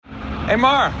Hey,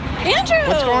 Mar. Andrew!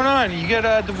 What's going on? You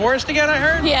get divorced again, I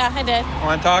heard? Yeah, I did.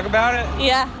 Want to talk about it?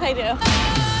 Yeah, I do.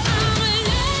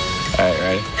 All right,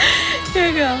 ready?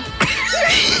 Here we go.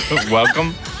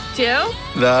 Welcome. To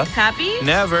The Happy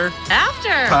Never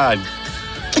After. Pod.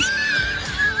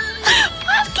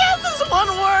 Podcast is one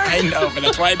word. I know, but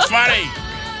that's why it's funny.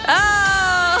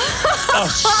 Oh,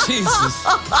 Jesus.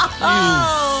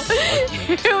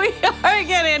 here we are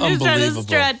again. Andrew's trying to Unbelievable.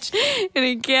 stretch, and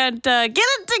he can't get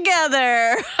it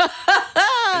together.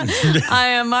 I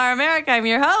am Mara Merrick. I'm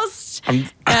your host. And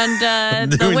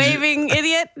the waving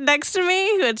idiot next to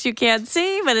me, which you can't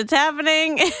see, but it's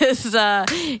happening, is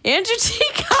Andrew T.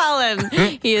 Collin.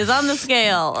 He is on the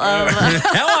scale of...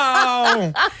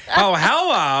 Hello. Oh,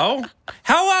 hello.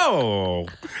 Hello.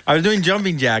 I was doing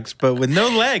jumping jacks, but with no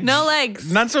legs. No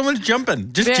legs. Not so much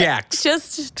jumping, just jacks.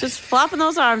 Just flopping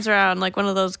those arms around like one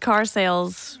of those car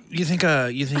sales. You think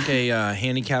a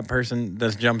handicapped person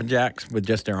does jumping jacks with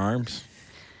just their arms?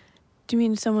 Do you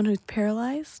mean someone who's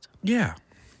paralyzed? Yeah.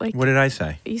 Like, What did I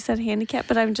say? you said handicap,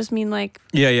 but I just mean like...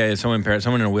 Yeah. Someone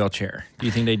in a wheelchair. Do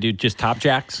you think they do just top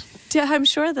jacks? Yeah, I'm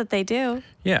sure that they do.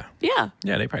 Yeah. Yeah.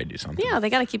 Yeah, they probably do something. Yeah, they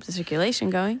got to keep the circulation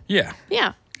going. Yeah.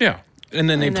 Yeah. Yeah. And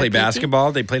then they And play they're geeky.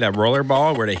 basketball. They play that roller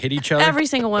ball where they hit each other. Every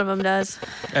single one of them does.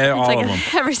 All Like of them.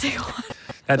 Every single one.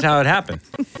 That's how it happened.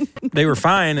 They were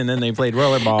fine, and then they played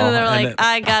rollerball. And they're and like,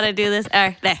 I got to do this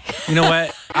every day. you know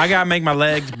what? I got to make my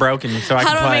legs broken so I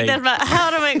can play. How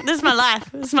do I make this my life?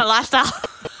 This is my lifestyle.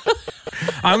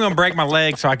 I'm going to break my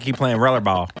legs so I can keep playing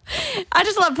rollerball. I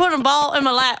just love putting a ball in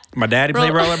my lap. My daddy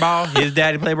played rollerball. His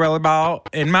daddy played rollerball.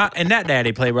 And that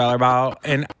daddy played rollerball.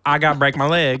 And I got to break my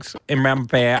legs and my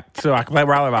back so I can play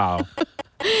rollerball.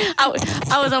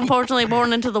 I was unfortunately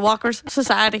born into the Walkers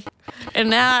Society.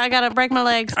 And now I got to break my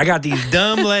legs. I got these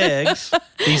dumb legs,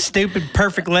 these stupid,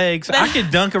 perfect legs. I could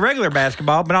dunk a regular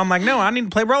basketball, but I'm like, no, I need to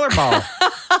play rollerball.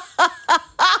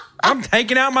 I'm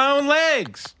taking out my own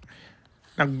legs.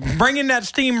 Now bring in that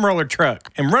steamroller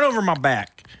truck and run over my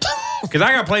back. Because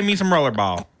I got to play me some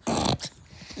rollerball.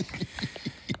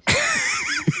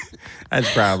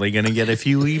 That's probably going to get a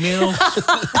few emails.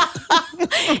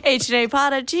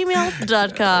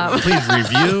 HNApod@gmail.com. Please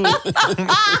review.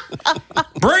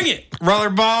 Bring it,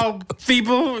 rollerball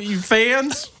people, you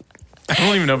fans. I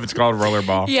don't even know if it's called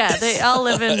rollerball. Yeah, they all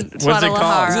live in What's it called? Is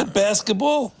Guadalajara. it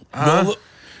basketball?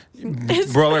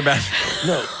 Roller basketball.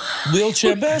 No,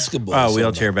 wheelchair basketball. Oh,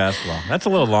 wheelchair basketball. That's a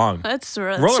little long. That's too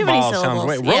many Rollerball syllables. sounds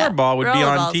way. Yeah. Rollerball would be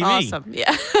on Rollerball's TV. Awesome.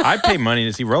 Yeah. I'd pay money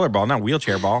to see rollerball, not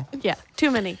wheelchair ball. Yeah.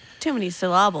 Too many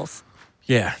syllables.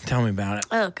 Yeah, tell me about it.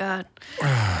 Oh God.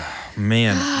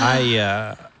 Man,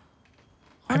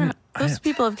 Those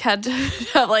people have had to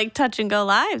have like touch and go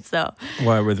lives though.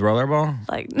 what, with rollerball?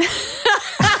 Like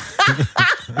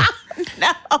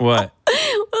What?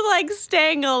 with like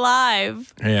staying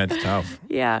alive. Yeah, it's tough.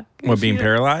 Yeah. What, being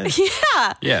paralyzed?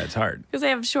 Yeah. Yeah, it's hard. Because they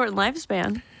have a short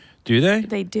lifespan. Do they?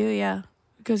 They do, yeah.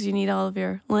 Because you need all of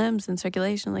your limbs and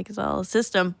circulation, like it's all a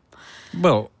system.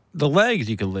 Well, the legs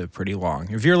you could live pretty long.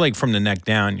 If you're like from the neck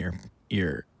down,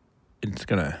 it's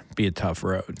gonna be a tough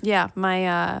road. Yeah,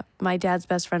 my dad's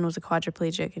best friend was a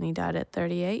quadriplegic and he died at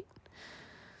 38.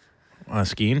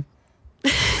 Skiing?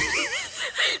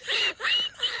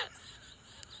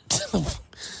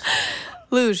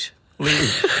 Luge. Here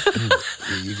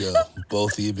you go.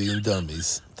 Both of you being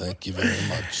dummies. Thank you very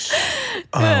much.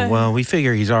 Oh, well, we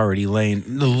figure he's already laying.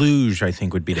 The luge, I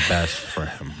think, would be the best for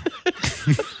him.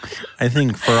 I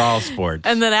think for all sports.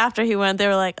 And then after he went, they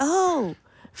were like, oh,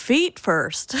 feet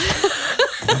first.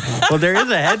 Well, there is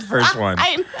a head first one.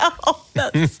 I know.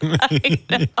 I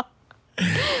know.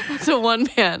 That's a one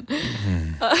man.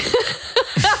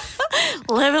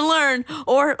 Live and learn,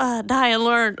 or die and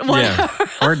learn. Yeah,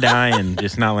 or dying,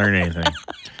 just not learn anything.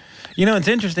 You know, it's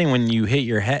interesting when you hit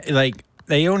your head. Like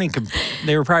they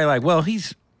were probably like, well,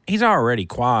 he's already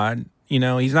quad. You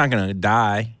know, he's not gonna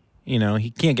die. You know,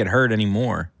 he can't get hurt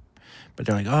anymore. But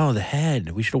they're like, oh, the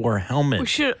head. We should have wore a helmet. We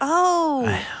should. Oh,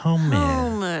 a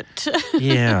helmet.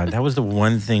 Yeah, that was the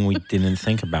one thing we didn't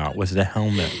think about was the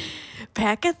helmet.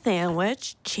 Pack a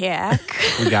sandwich. Check.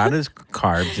 We got his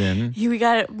carbs in. We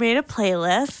made a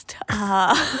playlist.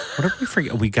 What did we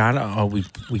forget? We got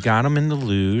him in the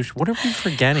luge. What are we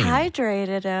forgetting?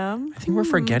 Hydrated him. I think we're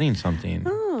forgetting something.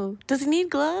 Oh, does he need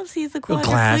gloves? He's a quadriplegic.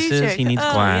 Glasses. He needs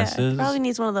glasses. Yeah. Probably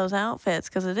needs one of those outfits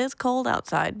because it is cold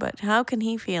outside. But how can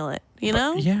he feel it? You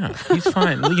know? Yeah, he's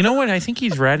fine. You know what? I think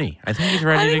he's ready. I think he's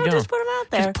ready to go. We'll just put him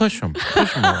out there. Just push him.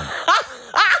 Push him more.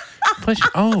 Push.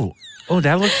 Oh,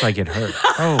 that looks like it hurt.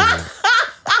 Oh.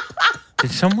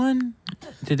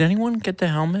 Did anyone get the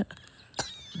helmet?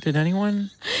 Did anyone?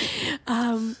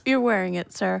 You're wearing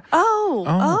it, sir. Oh.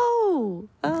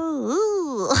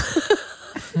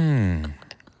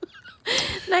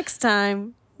 Next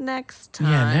time.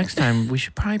 Yeah, next time we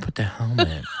should probably put the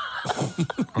helmet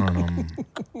on them.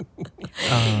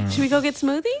 Should we go get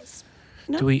smoothies?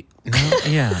 No. Do we? No.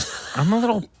 Yeah, I'm a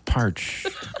little parched.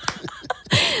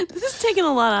 This is taking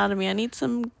a lot out of me. I need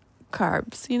some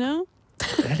carbs, you know?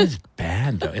 That is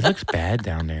bad, though. It looks bad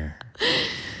down there.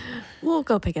 We'll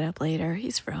go pick it up later.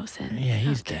 He's frozen. Yeah,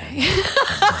 he's dead.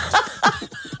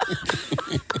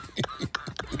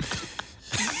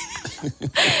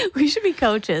 We should be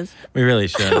coaches. We really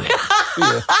should. All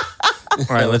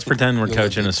right, let's pretend we're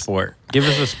coaching a sport. Give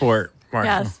us a sport,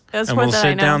 Marshall. Yes, a and sport we'll that I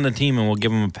sit know. down the team and we'll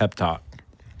give them a pep talk.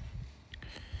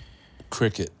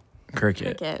 Cricket.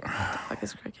 Cricket. What the fuck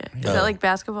is cricket? Is No. that like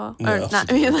basketball? No. Or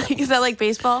not? I mean, like, is that like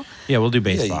baseball? Yeah, we'll do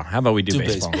baseball. Yeah, How about we do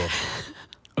baseball?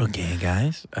 baseball. Okay,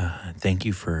 guys. Thank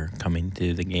you for coming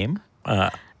to the game.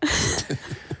 No,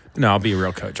 I'll be a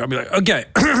real coach. I'll be like, okay.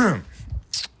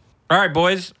 All right,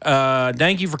 boys.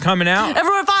 Thank you for coming out.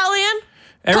 Everyone file in.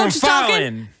 Everyone Coach is file talking.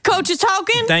 in. Coach is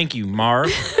talking. Thank you,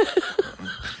 Marv.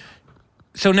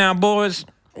 So now, boys,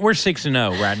 we're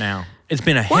 6-0 right now. It's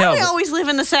been a Why hell. do we always live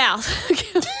in the South?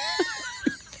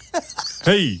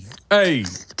 Hey,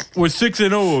 we're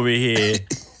 6-0 over here.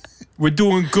 We're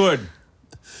doing good.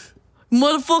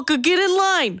 Motherfucker, get in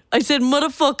line. I said,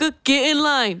 motherfucker, get in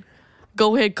line.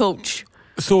 Go ahead, coach.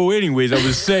 So, anyways, I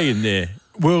was saying there,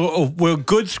 we're a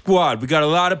good squad. We got a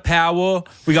lot of power.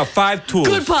 We got 5 tools.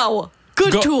 Good power.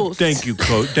 Good tools. Thank you,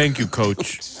 coach. Thank you,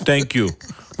 coach. Thank you.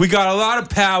 We got a lot of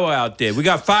power out there. We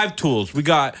got 5 tools. We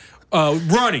got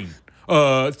running,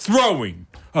 throwing,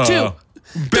 2,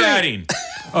 batting,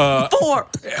 4.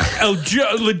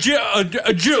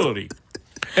 agility.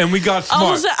 And we got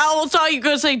smarts. I almost thought you were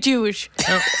going to say Jewish.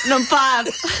 No,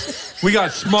 5. We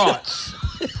got smarts.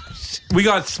 We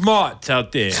got smarts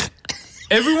out there.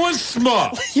 Everyone's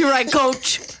smart. You're right,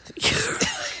 coach.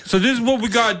 So this is what we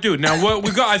gotta do. Now what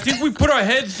we got? I think we put our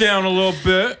heads down a little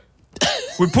bit.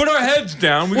 We put our heads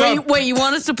down. Wait, you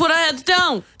want us to put our heads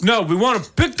down? No, we want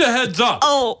to pick the heads up.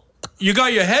 Oh. You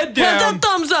got your head Put down. that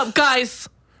thumbs up, guys.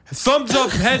 Thumbs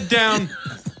up, head down,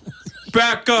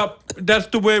 back up. That's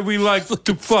the way we like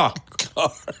to fuck.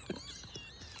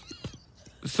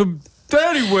 So,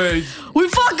 anyways. We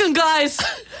fucking, guys.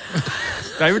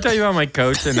 Did I ever tell you about my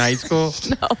coach in high school?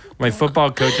 No. My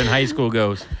football coach in high school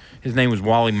goes, his name was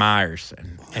Wally Myers,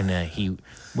 and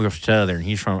we were Southern.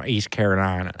 He's from East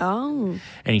Carolina. Oh.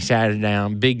 And he sat it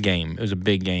down, big game. It was a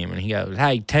big game. And he goes,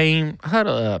 hey, team,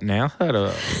 huddle up now, huddle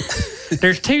up.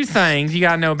 There's 2 things you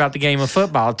got to know about the game of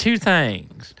football. 2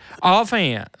 things.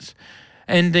 Offense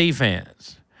and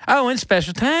defense. Oh, and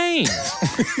special teams.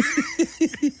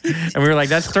 And we were like,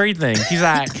 that's 3 things. He's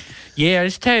like, yeah,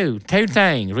 it's 2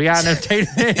 things. We got to know 2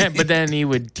 things. But then he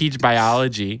would teach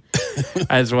biology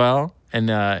as well. And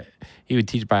he would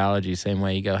teach biology the same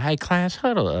way. You go, hey, class,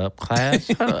 huddle up, class,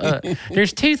 huddle up.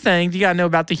 There's 2 things you got to know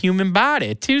about the human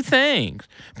body. 2 things.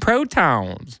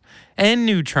 Protons and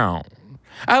neutrons.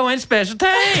 Oh, and special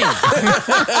teams.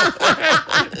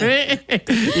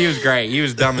 He was great. He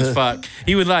was dumb as fuck.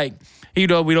 He would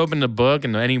we'd open the book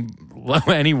and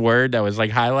any word that was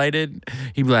like highlighted,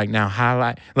 he'd be like, now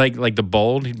highlight, like the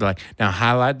bold. He'd be like, now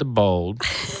highlight the bold.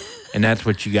 And that's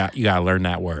what you got. You got to learn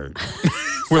that word.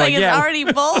 We're like it's already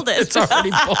bolded. It's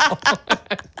already bold.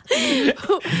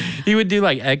 He would do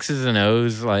like X's and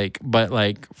O's,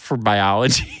 but for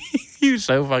biology. He was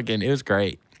so fucking, it was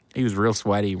great. He was real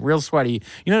sweaty. You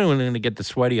know when you're going to get the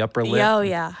sweaty upper lip? Oh,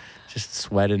 yeah. Just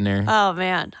sweat in there. Oh,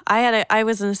 man. I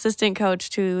was an assistant coach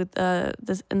to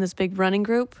in this big running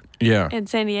group in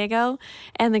San Diego,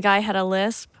 and the guy had a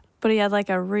lisp, but he had like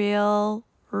a real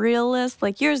lisp.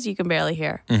 Like yours you can barely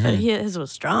hear, but his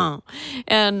was strong.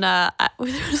 And there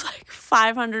was like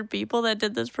 500 people that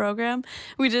did this program.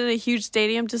 We did a huge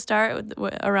stadium to start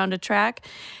around a track,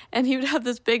 and he would have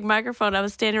this big microphone. I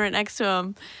was standing right next to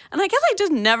him, and I guess I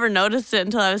just never noticed it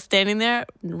until I was standing there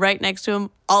right next to him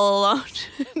all alone.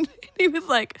 He was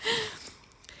like,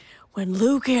 when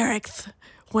Lou Gehrig's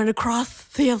went across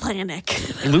the Atlantic.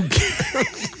 Luke.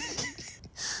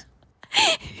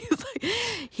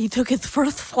 He took his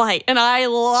first flight, and I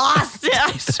lost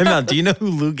it. Do you know who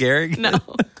Lou Gehrig is? No.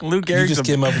 Lou You Gehrig's just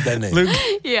came up with that name.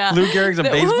 Yeah. Lou Gehrig's a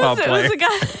baseball player. It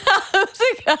was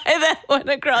a guy that went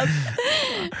across.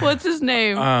 What's his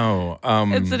name? Oh,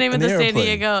 It's the name of the San airplane.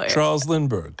 Diego. Charles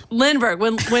Lindbergh. Lindbergh.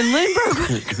 When Lindbergh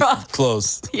went across.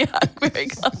 Close. Yeah, very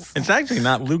close. it's actually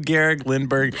not Lou Gehrig,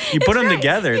 Lindbergh. You put them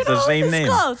together, it's the same name.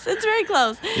 It's close. It's very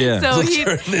close. Yeah. So he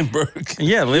Lindbergh.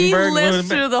 Yeah, he Lindbergh. lived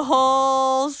through the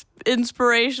whole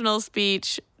inspirational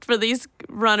speech for these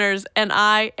runners, and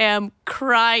I am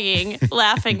crying,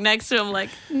 laughing next to him, like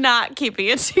not keeping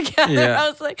it together. Yeah. I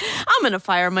was like, I'm going to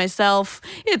fire myself.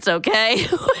 It's okay.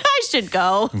 I should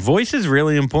go. Voice is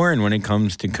really important when it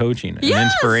comes to coaching and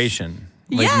inspiration.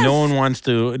 Like no one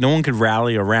could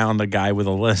rally around a guy with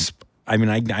a lisp. I mean,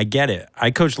 I get it.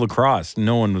 I coached lacrosse.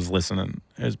 No one was listening.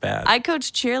 It was bad. I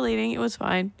coached cheerleading. It was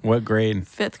fine. What grade?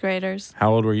 5th graders.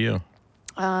 How old were you?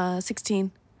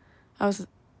 16.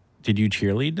 Did you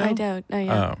cheerlead though? I don't. Oh,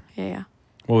 yeah. Oh. Yeah.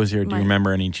 What was do you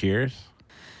remember any cheers?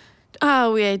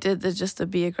 Oh, we did just to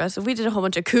be aggressive. We did a whole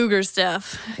bunch of cougar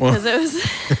stuff because it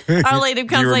was Our Lady of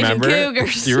Consolation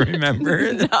Cougars. Do you remember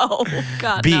it? No,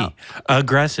 God, Be no.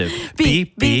 aggressive.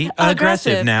 Be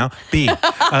aggressive now. Be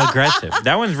aggressive.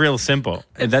 That one's real simple.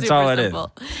 That's Super all it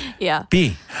simple. is. Yeah.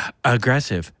 Be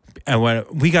aggressive. And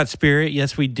what we got spirit,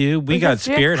 yes we do. We got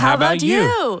spirit. How about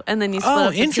you? And then you split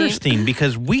up the interesting, team.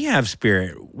 because we have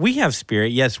spirit. We have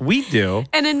spirit, yes we do.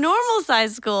 And in normal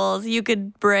size schools, you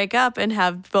could break up and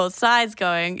have both sides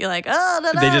going. You're like,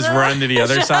 They just run to the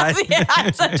other side. Yeah,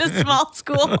 it's such a small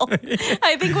school.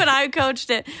 I think when I coached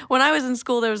it, when I was in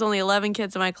school, there was only 11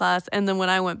 kids in my class, and then when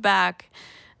I went back,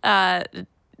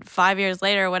 5 years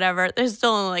later or whatever, there's still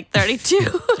only like 32.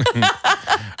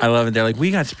 I love it. They're like,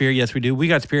 we got spirit, yes we do. We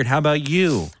got spirit. How about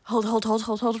you? Hold, run.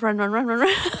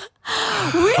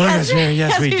 We got spirit,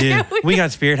 yes we do. We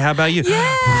got spirit. How about you?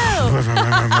 Yeah.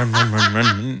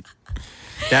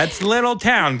 That's little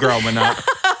town growing up.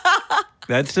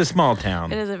 That's the small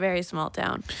town. It is a very small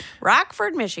town.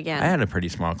 Rockford, Michigan. I had a pretty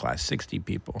small class, 60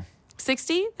 people.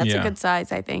 60? That's a Yeah. good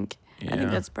size, I think. I Yeah.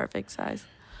 think that's perfect size.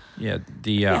 Yeah,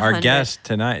 our guest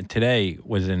today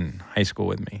was in high school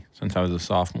with me since I was a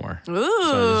sophomore. Ooh.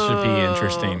 So this should be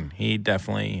interesting. He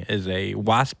definitely is a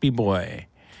waspy boy.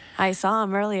 I saw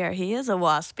him earlier. He is a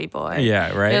waspy boy.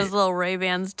 Yeah, right? His little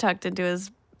Ray-Bans tucked into his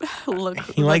look.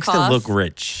 He likes to look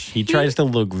rich. He tries to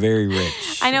look very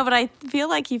rich. I know, but I feel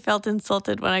like he felt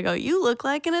insulted when I go, you look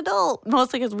like an adult.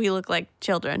 Mostly because we look like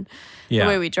children. Yeah. The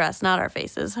way we dress, not our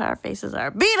faces. Our faces are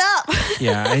beat up.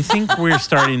 Yeah, I think we're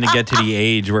starting to get to the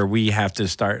age where we have to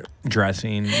start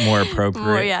dressing more appropriate.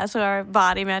 Oh, yeah, so our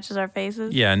body matches our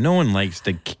faces. Yeah, no one likes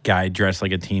the guy dressed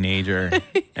like a teenager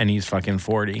and he's fucking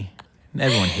 40.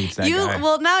 Everyone hates that guy.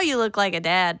 Well, now you look like a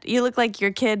dad. You look like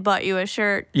your kid bought you a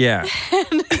shirt. Yeah.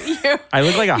 I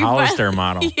look like a Hollister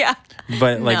model. Yeah.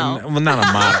 But like, No. well, not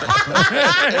a model.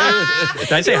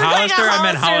 Did I say Hollister? I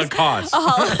meant Holocaust.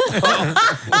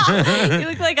 You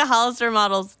look like a Hollister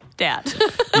model's dad.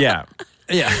 Yeah.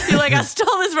 Yeah. You're like, I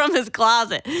stole this from his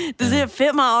closet. Does it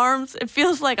fit my arms? It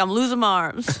feels like I'm losing my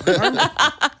arms.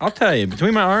 I'll tell you,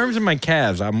 between my arms and my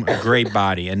calves, I'm a great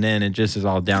body. And then it just is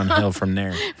all downhill from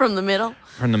there. From the middle?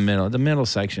 From the middle. The middle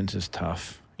section's just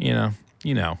tough. You know?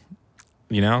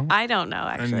 I don't know,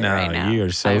 actually, No, right now. you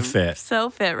are so I'm fit. So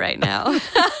fit right now.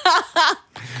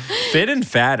 Fit and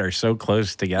fat are so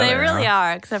close together. They really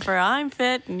are, except for I'm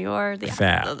fit and you're the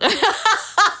Fat. opposite.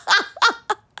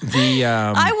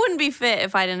 I wouldn't be fit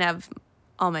if I didn't have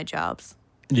all my jobs.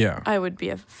 Yeah. I would be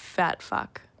a fat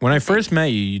fuck. When I first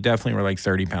met you, you definitely were like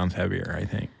 30 pounds heavier, I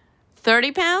think.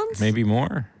 30 pounds? Maybe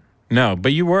more. No,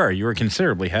 but you were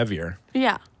considerably heavier.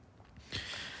 Yeah.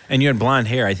 And you had blonde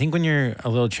hair. I think when you're a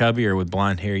little chubbier with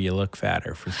blonde hair, you look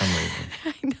fatter for some reason.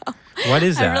 I know. What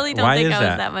is that? I really don't Why think is I was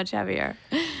that? that much heavier.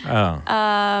 Oh.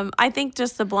 I think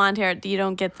just the blonde hair, you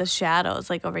don't get the shadows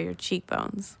like over your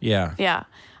cheekbones. Yeah. Yeah.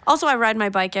 Also, I ride my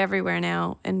bike everywhere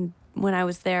now. And when I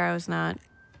was there, I was not.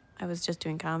 I was just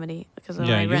doing comedy. Because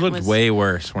Yeah, you looked way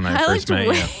worse when I first met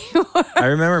you. I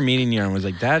remember meeting you and was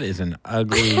like, that is an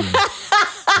ugly,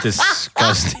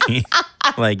 disgusting.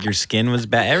 Like, your skin was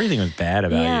bad. Everything was bad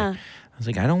about you. I was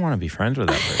like, I don't want to be friends with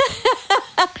that person.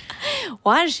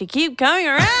 Why does she keep coming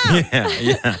around?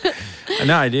 Yeah.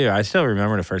 No, I do. I still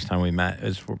remember the first time we met. It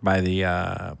was by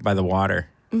the water.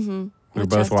 Mm-hmm. We were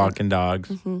both walking dogs.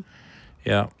 Mm-hmm.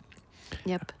 Yeah.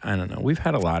 Yep. I don't know. We've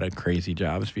had a lot of crazy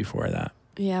jobs before that.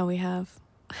 Yeah, we have.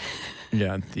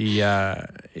 Yeah. The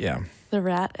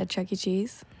rat at Chuck E.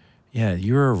 Cheese. Yeah,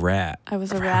 you were a rat. I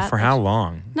was a rat. For how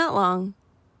long? Not long.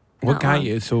 What got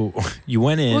you? So you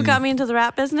went in. What got me into the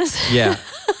rat business? Yeah.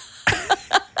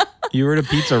 You were the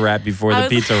pizza rat before the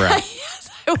pizza rat. Yes,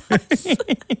 I was.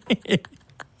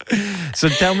 So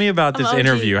tell me about this OG.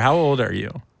 interview. How old are you?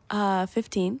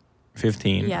 15.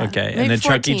 15. Yeah. Okay. Maybe And then 14,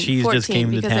 Chuck E. Cheese just came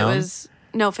to because town? It was,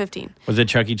 no, 15. Was it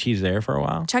Chuck E. Cheese there for a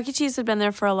while? Chuck E. Cheese had been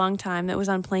there for a long time. It was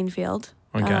on Plainfield.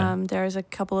 Okay. There was a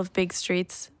couple of big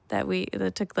streets that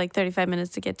took like 35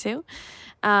 minutes to get to.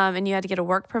 And you had to get a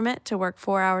work permit to work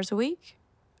 4 hours a week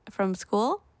from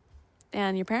school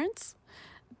and your parents.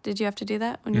 Did you have to do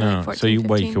that when you were like 14, So you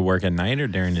 15? could work at night or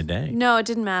during the day? No, it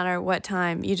didn't matter what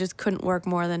time. You just couldn't work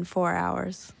more than 4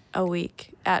 hours a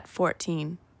week at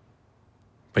 14.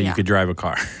 But you could drive a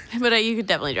car. But you could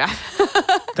definitely drive.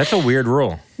 That's a weird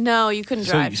rule. No, you couldn't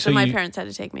drive. So my you- parents had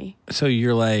to take me. So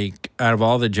you're like, out of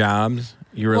all the jobs,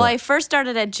 you were Well, I like, first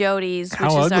started at Jody's.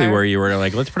 how ugly were you? Were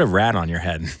like, let's put a rat on your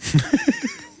head.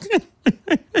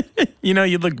 You know,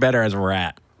 you'd look better as a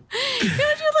rat. You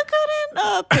look good in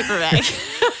a paper bag.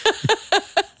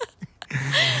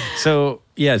 So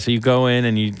you go in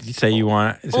and you say you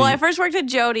want. So I first worked at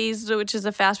Jody's, which is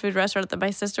a fast food restaurant that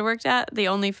my sister worked at. The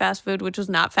only fast food, which was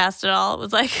not fast at all. It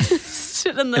was like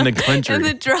sit in the country. in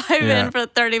the drive-in for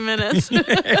 30 minutes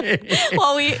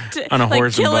while we on a like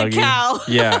horse kill and buggy. a cow.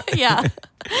 Yeah. Yeah.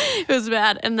 It was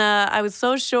bad, and I was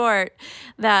so short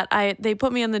that they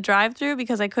put me in the drive-thru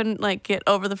because I couldn't like get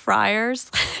over the fryers,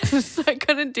 so I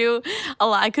couldn't do a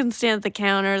lot. I couldn't stand at the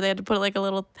counter. They had to put like a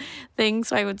little thing,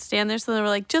 so I would stand there. So they were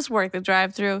like, just work the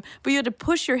drive-thru, but you had to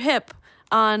push your hip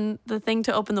on the thing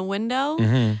to open the window,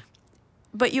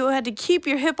 but you had to keep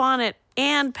your hip on it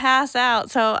and pass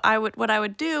out. So what I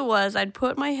would do was I'd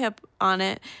put my hip on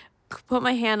it, put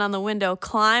my hand on the window,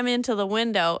 climb into the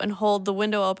window, and hold the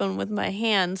window open with my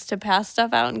hands to pass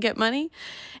stuff out and get money.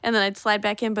 And then I'd slide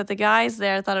back in. But the guys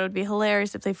there thought it would be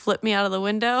hilarious if they flipped me out of the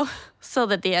window. So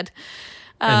they did.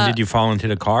 And did you fall into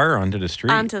the car or onto the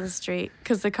street? Onto the street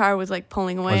because the car was like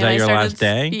pulling away. Was that and your I last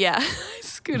day? Yeah. I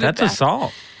scooted That's back.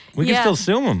 assault. We can still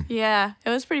sue them. Yeah, it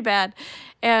was pretty bad.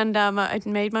 And I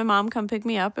made my mom come pick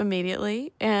me up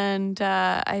immediately. And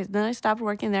then I stopped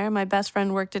working there. My best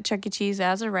friend worked at Chuck E. Cheese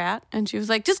as a rat. And she was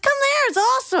like, just come there. It's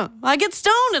awesome. I get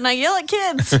stoned and I yell at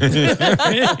kids.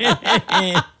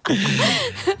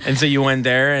 And so you went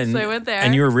there. And, So I went there.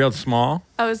 And you were real small?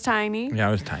 I was tiny. Yeah,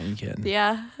 I was a tiny kid.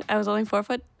 Yeah, I was only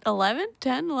 4'11",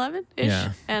 10, 11-ish.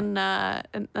 Yeah. And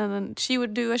then she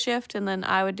would do a shift and then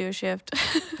I would do a shift.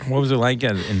 What was it like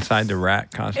inside the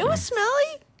rat costume? It was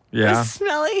smelly. Yeah. It was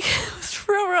smelly. It was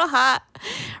real hot.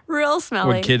 Real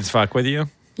smelly. Would kids fuck with you?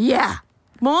 Yeah.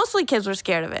 Mostly kids were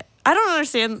scared of it. I don't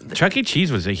understand. Chuck E.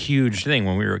 Cheese was a huge thing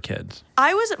when we were kids.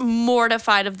 I was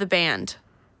mortified of the band.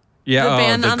 Yeah, The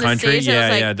band the on the country. stage, it was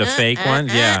like, yeah, the fake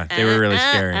ones. Yeah, they were really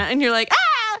scary. And you're like,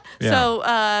 ah! Yeah.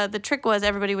 So the trick was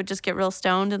everybody would just get real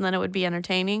stoned and then it would be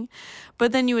entertaining.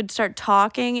 But then you would start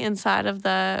talking inside of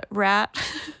the rat.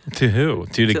 To who?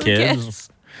 To the To the kids? kids.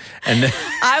 And then,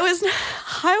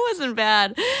 I wasn't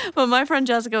bad, but my friend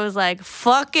Jessica was like,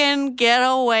 fucking get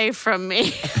away from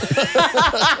me.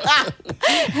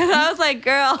 And I was like,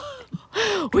 girl,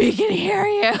 we can hear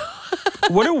you.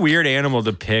 what a weird animal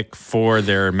to pick for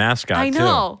their mascot, I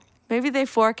know. too. Maybe they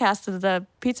forecasted the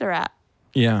pizza rat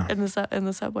Yeah. in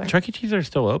the subway. Chuck E. Cheese are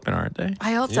still open, aren't they?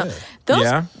 I hope Yeah. so. Those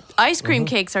Yeah. ice cream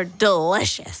cakes are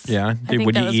delicious. Yeah. I think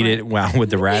Would that you was eat my- it with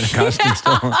the rat costume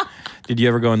still? Did you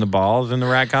ever go in the balls in the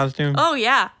rat costume? Oh,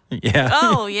 yeah. Yeah.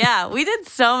 Oh, yeah. We did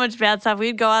so much bad stuff.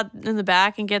 We'd go out in the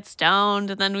back and get stoned,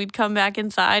 and then we'd come back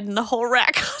inside, and the whole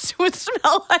rat costume would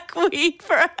smell like weed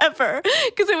forever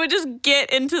because it would just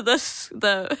get into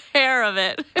the hair of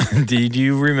it. Do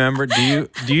you remember? Do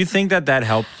you think that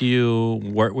helped you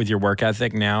work with your work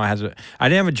ethic now? I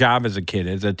didn't have a job as a kid,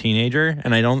 as a teenager,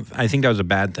 and I think that was a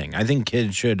bad thing. I think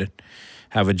kids should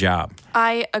have a job.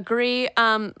 I agree.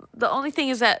 The only thing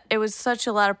is that it was such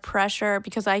a lot of pressure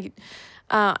because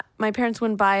my parents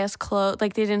wouldn't buy us clothes.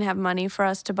 Like, they didn't have money for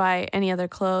us to buy any other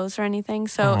clothes or anything.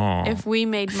 So if we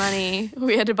made money,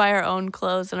 we had to buy our own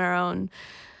clothes and our own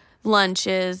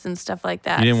lunches and stuff like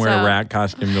that. You didn't wear a rat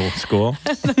costume to school?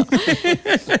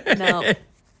 No,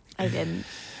 I didn't.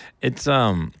 It's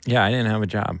I didn't have a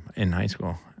job in high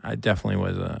school. I definitely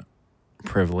was a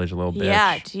privileged little bitch.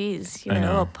 Yeah, geez, you're I a know.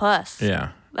 little puss. Yeah.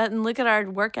 And look at our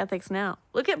work ethics now.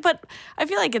 But I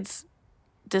feel like it's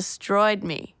destroyed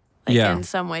me. Like, Yeah. in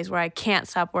some ways, where I can't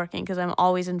stop working because I'm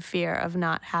always in fear of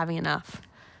not having enough.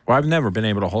 Well, I've never been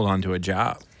able to hold on to a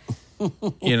job,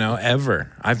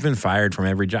 ever. I've been fired from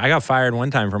every job. I got fired one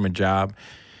time from a job.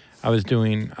 I was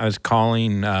calling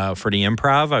for the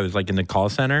Improv. I was like in the call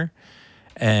center,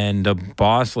 and the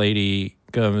boss lady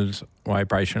goes, well, I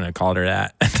probably shouldn't have called her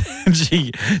that.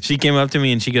 she came up to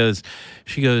me and she goes,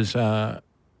 so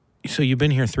you've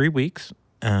been here 3 weeks.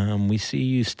 We see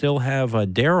you still have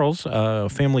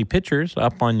Daryl's family pictures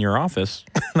up on your office.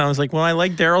 And I was like, well, I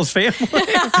like Daryl's family.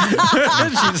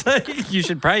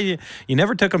 She's like, you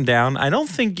never took them down. I don't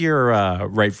think you're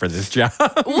right for this job.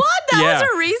 What? That was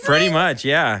a reason? Pretty much,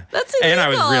 yeah. That's And I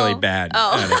was illegal. really bad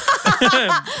at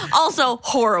it. Also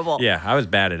horrible. Yeah, I was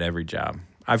bad at every job.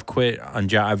 I've quit on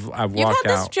job. I've You've walked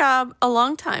had this out. job a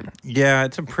long time. Yeah,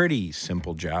 it's a pretty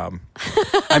simple job.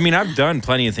 I mean, I've done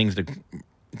plenty of things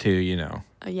to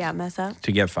mess up.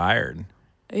 to get fired.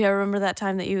 Yeah, remember that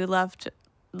time that you left,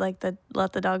 let the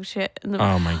dog shit in the.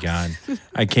 Oh my God,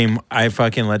 I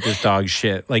fucking let this dog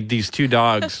shit. Like these two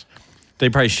dogs, they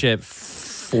probably shit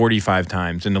 45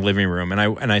 times in the living room,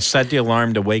 and I set the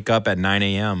alarm to wake up at 9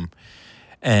 a.m.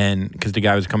 and because the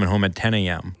guy was coming home at 10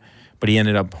 a.m. but he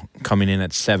ended up coming in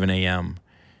at 7 a.m.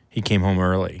 He came home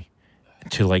early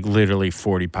to like literally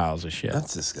 40 piles of shit.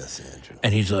 That's disgusting, Andrew.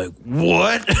 And he's like,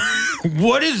 "What?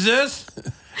 What is this?"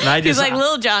 And I He's just like,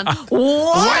 Lil Jon, what?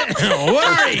 What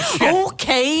are these shit?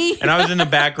 Okay. And I was in the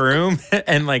back room,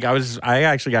 and like I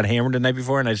actually got hammered the night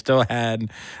before, and I still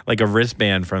had like a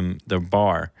wristband from the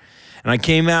bar. And I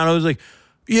came out, I was like,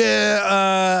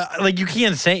 yeah, like you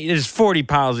can't say there's 40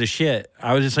 piles of shit.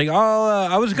 I was just like,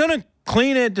 I was gonna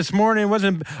clean it this morning. It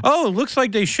wasn't. Oh, it looks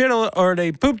like they shit or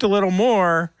they pooped a little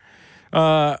more.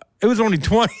 It was only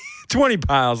 20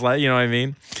 piles, like, you know what I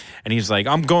mean? And he's like,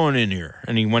 I'm going in here.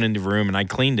 And he went into the room, and I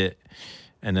cleaned it.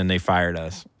 And then they fired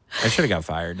us. I should have got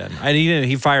fired then.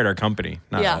 He fired our company,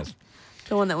 not us.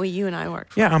 The one that you and I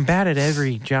worked for. Yeah, I'm bad at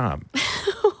every job.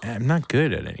 I'm not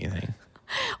good at anything.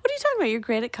 What are you talking about? You're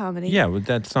great at comedy. Yeah, but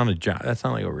that's not a job. That's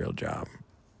not like a real job.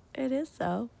 It is,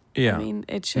 though. Yeah. I mean,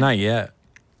 it should. Not yet.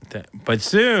 But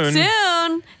soon.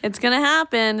 Soon. It's going to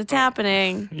happen. It's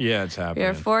happening. Yeah, it's happening.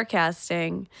 You're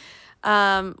forecasting.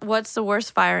 What's the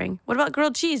worst firing? What about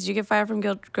grilled cheese? Did you get fired from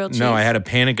grilled cheese? No, I had a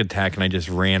panic attack, and I just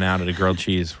ran out of the grilled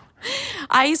cheese.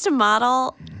 I used to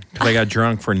model. Because I got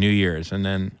drunk for New Year's, and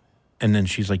then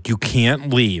she's like, you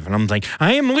can't leave. And I'm like,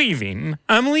 I am leaving.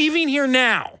 I'm leaving here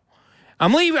now.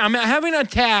 I'm leaving. I'm having an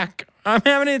attack.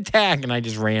 And I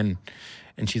just ran.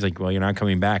 And she's like, well, you're not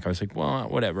coming back. I was like, well,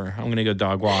 whatever. I'm going to go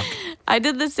dog walk. I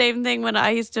did the same thing when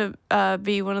I used to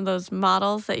be one of those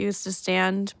models that used to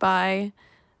stand by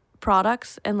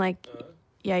products. And like,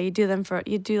 yeah, you do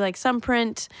like some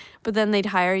print, but then they'd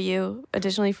hire you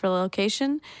additionally for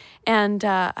location. And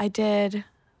I did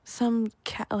some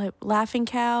like Laughing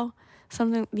Cow,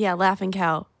 something. Yeah, Laughing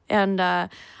Cow. And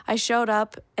I showed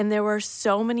up, and there were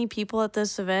so many people at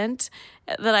this event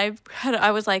that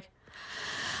I was like,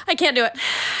 I can't do it.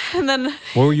 And then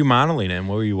what were you modeling in?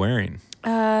 What were you wearing?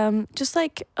 Just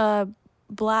like a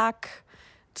black,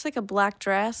 it's like a black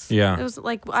dress. Yeah. It was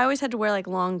like I always had to wear like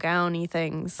long gowny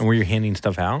things. And were you handing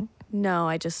stuff out? No,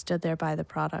 I just stood there by the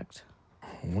product.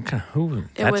 What kind of who?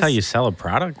 That's how you sell a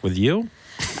product with you?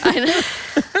 I know.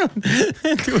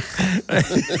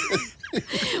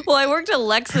 Well, I worked a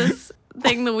Lexus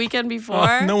thing the weekend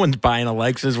before. Oh, no one's buying a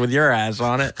Lexus with your ass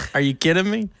on it. Are you kidding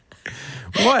me?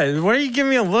 What? What are you giving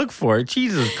me a look for?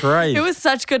 Jesus Christ. It was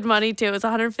such good money, too. It was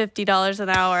 $150 an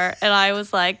hour. And I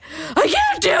was like, I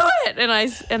can't do it.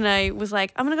 And I was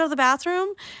like, I'm going to go to the bathroom.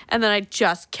 And then I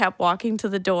just kept walking to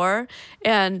the door.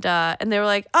 And they were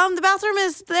like, the bathroom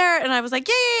is there. And I was like,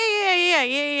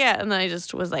 yeah. And then I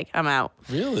just was like, I'm out.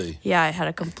 Really? Yeah, I had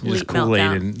a complete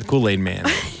meltdown. Kool-Aid man.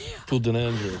 Pulled an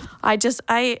Andrew.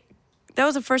 That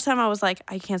was the first time I was like,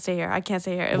 I can't stay here.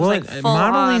 It was like full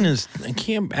modeling on.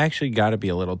 got to be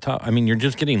a little tough. I mean, you're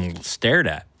just getting stared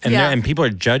at, and Yeah. and people are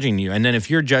judging you. And then if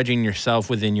you're judging yourself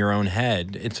within your own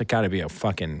head, it's got to be a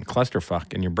fucking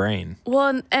clusterfuck in your brain.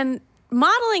 Well, and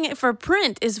modeling it for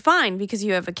print is fine because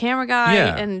you have a camera guy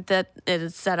Yeah. and that it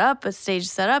is set up, a stage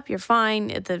set up. You're fine.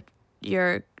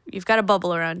 You've got a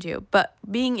bubble around you. But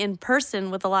being in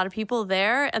person with a lot of people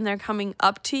there, and they're coming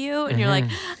up to you, and you're like,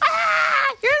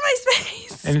 you're in my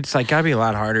space. And it's like got to be a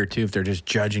lot harder too if they're just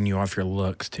judging you off your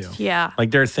looks too. Yeah. Like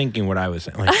they're thinking what I was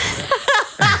saying.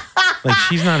 Like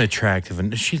she's not attractive,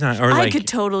 and she's not. Or I like could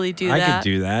totally do that. I could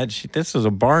do that. This is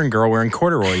a barn girl wearing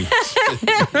corduroy.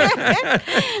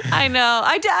 I know.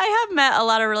 I have met a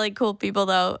lot of really cool people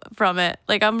though from it.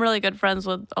 Like I'm really good friends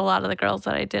with a lot of the girls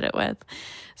that I did it with.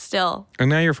 Still. And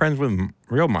now you're friends with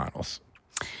real models.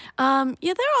 Yeah,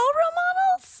 they're all real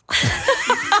models.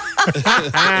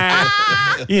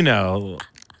 You know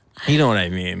what I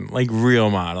mean, like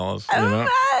real models. You know,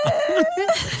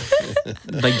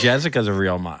 like Jessica's a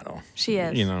real model. She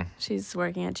is. You know, she's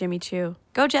working at Jimmy Choo.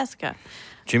 Go, Jessica.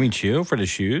 Jimmy Choo for the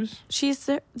shoes. She's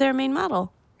their main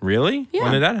model. Really? Yeah.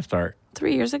 When did that start?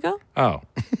 3 years ago. Oh.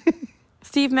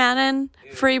 Steve Madden,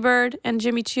 Freebird, and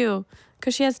Jimmy Choo.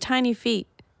 Because she has tiny feet.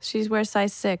 She wears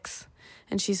size 6,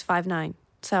 and she's 5'9".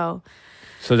 So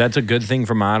that's a good thing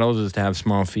for models is to have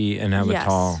small feet and have a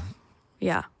tall.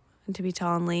 Yeah, and to be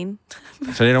tall and lean.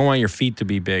 So they don't want your feet to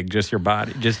be big, just your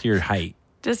body, just your height.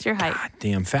 Just your height. God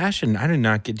damn, fashion. I do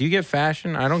not get. Do you get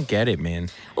fashion? I don't get it, man.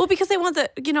 Well, because they want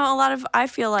I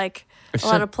feel like A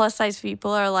lot of plus size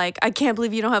people are like, I can't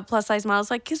believe you don't have plus size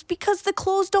models. Like, because the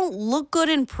clothes don't look good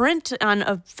in print on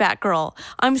a fat girl.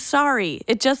 I'm sorry.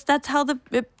 That's how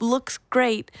it looks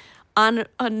great on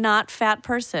a not fat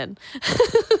person.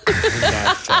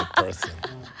 Not fat person.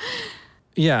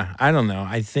 Yeah, I don't know.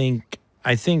 I think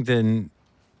then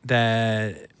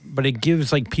that, but it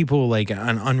gives like people like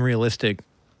an unrealistic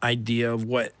idea of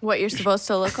what you're supposed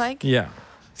to look like? Yeah.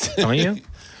 Don't you?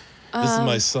 This is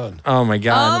my son. Oh my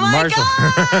God, Oh my Marshall.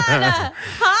 God!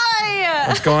 Hi.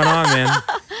 What's going on, man?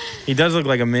 He does look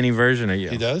like a mini version of you.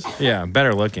 He does? Yeah,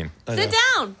 better looking. Sit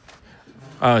down.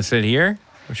 Oh, sit here?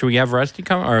 Should we have Rusty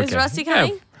come? Or, Is okay. Rusty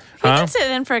coming? Yeah. He Huh? can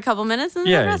sit in for a couple minutes and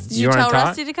Yeah, then Rusty. Did you you wanna tell talk?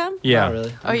 Rusty to come? Yeah. Not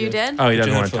really. Oh, you did? Oh, he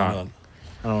doesn't Put want to your talk. headphone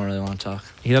I don't really want to talk.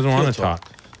 He doesn't want He'll to talk.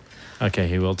 Okay,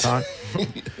 he will talk.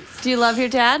 Do you love your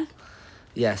dad?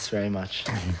 Yes, very much.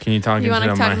 Can you talk You want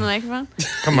into to the talk in the mic? microphone?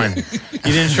 Come on.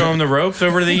 You didn't show him the ropes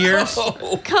over the years? Come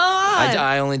on.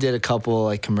 I only did a couple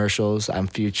like commercials. I'm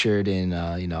featured in,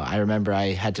 I remember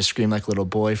I had to scream like a little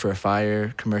boy for a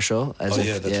fire commercial. Oh,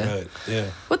 yeah, that's right. Yeah.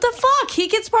 What the fuck? He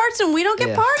gets parts and we don't get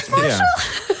Yeah. parts, Marshall?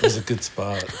 Yeah. It was a good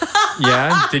spot.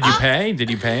 Yeah? Did you pay? Did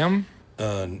you pay him?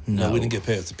 No, we didn't get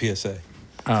paid. It's a PSA.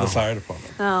 Oh. The fire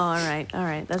department. Oh, all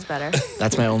right. That's better.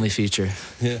 That's my only feature.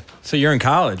 Yeah. So you're in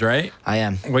college, right? I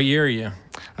am. What year are you?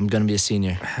 I'm going to be a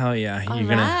senior. Hell yeah. All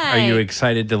Are you right.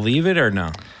 excited to leave it or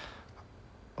no?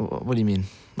 What do you mean?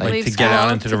 Like Leave to get out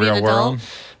school into to the be an real world?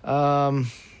 adult?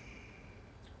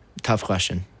 Tough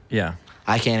question. Yeah.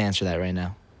 I can't answer that right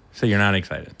now. So you're not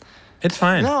excited. It's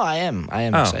fine. No, I am. I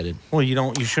am Oh. excited. Well, you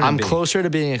shouldn't I'm be. closer to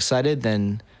being excited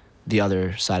than the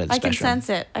other side of the I can spectrum. sense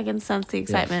it. I can sense the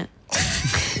excitement.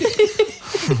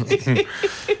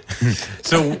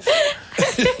 So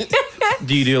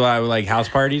do you do a lot of like house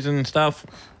parties and stuff?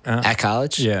 At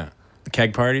college? Yeah.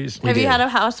 Keg parties? Have you did. had a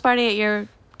house party at your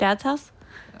dad's house?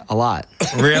 A lot.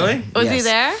 Really? Was he Yes.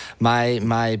 there?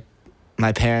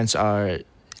 My parents are,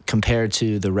 compared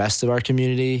to the rest of our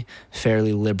community,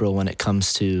 fairly liberal when it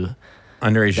comes to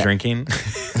Underage drinking?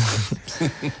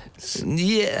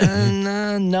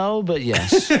 no, but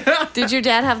yes. Did your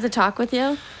dad have the talk with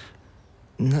you?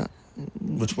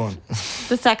 Which one?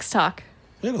 The sex talk.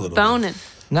 We had a little Boning.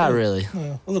 Not really.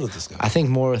 A little discussion. I think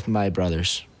more with my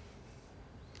brothers.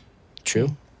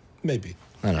 True? Maybe.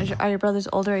 I don't know. Are your brothers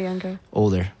older or younger?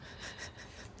 Older.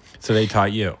 So they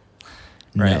taught you,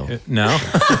 right? No. No?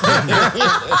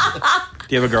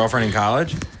 Do you have a girlfriend in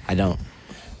college? I don't.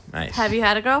 Nice. Have you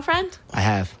had a girlfriend? I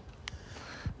have.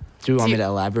 Do you want me to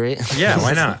elaborate? Yeah,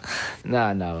 why not?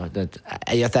 No.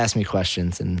 You have to ask me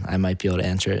questions, and I might be able to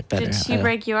answer it better. Did she I don't-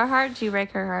 break your heart? Did you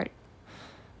break her heart?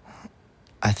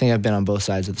 I think I've been on both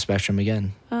sides of the spectrum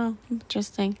again. Oh,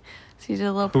 interesting. So you did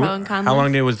a little pro and con. How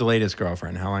long was the latest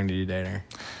girlfriend? How long did you date her?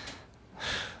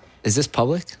 Is this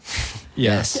public?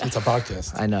 Yes. It's a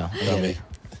podcast. I know. Not me.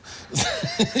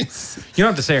 You don't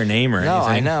have to say her name or No,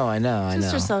 anything. I know.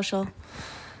 Just her social.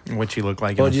 What she looked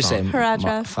like What in would you the say, song. Her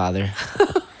address. father?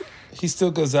 He still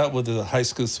goes out with a high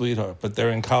school sweetheart, but they're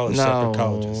in college, separate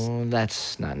colleges. No,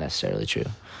 that's not necessarily true.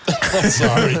 I'm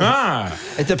sorry. Ah,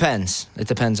 It depends. It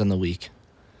depends on the week.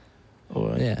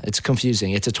 Or yeah, it's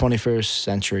confusing. It's a 21st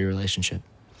century relationship.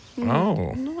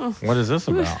 oh. What is this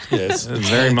about? Yes. It's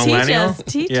very millennial.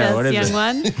 Teach Yeah, us, what is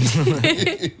young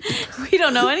it? one. We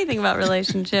don't know anything about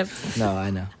relationships. No, I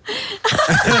know.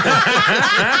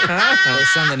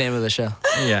 It's on the name of the show.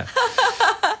 Yeah.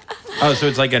 Oh, so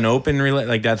it's like an open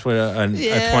like that's what a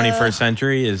Yeah. 21st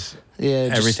century is. Yeah,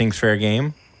 just- Everything's fair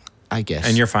game, I guess.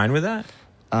 and you're fine with that.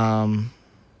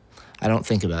 I don't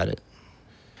think about it.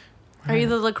 Are you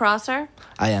the lacrosser?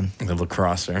 I am. The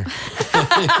lacrosser.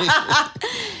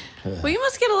 Well, you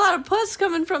must get a lot of puss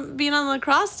coming from being on the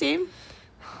lacrosse team.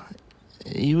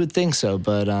 You would think so,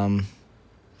 but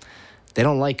they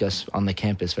don't like us on the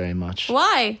campus very much.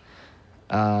 Why?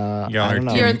 I Y'all are don't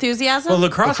know. Your enthusiasm? Well,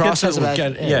 lacrosse Lacrosse gets has a bad-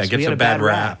 it yes, we gets get a a bad bad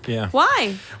rap. rap. Yeah.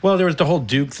 Why? Well, there was the whole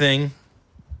Duke thing.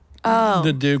 Oh.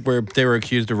 The Duke where they were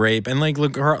accused of rape, and like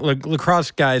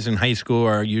lacrosse guys in high school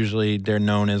are usually they're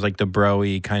known as like the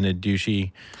bro-y kind of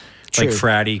douchey, like True.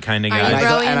 fratty kind of Are guy. you And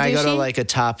Bro-y and I go to douchey? like a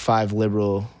top 5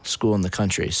 liberal school in the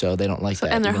country, so they don't like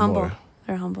that. And they're even humble. more.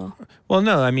 They're humble. Well,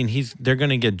 no, I mean they're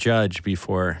gonna get judged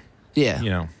before Yeah. you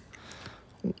know.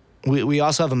 We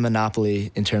also have a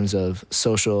monopoly in terms of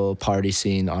social party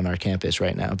scene on our campus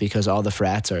right now because all the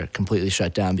frats are completely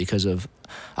shut down because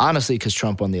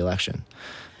Trump won the election.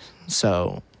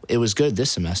 So it was good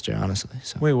this semester, honestly.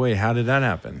 So, Wait, how did that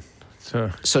happen?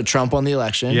 So Trump won the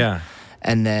election. yeah,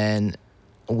 And then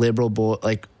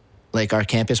like our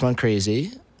campus went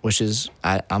crazy, which is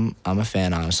I'm a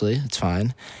fan, honestly. It's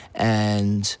fine.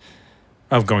 And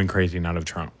of going crazy, not of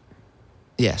Trump.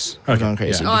 Yes, we're going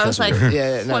crazy. yeah. Oh, I was like, no,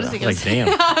 what is he no. going to Like, say? damn.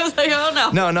 I was like,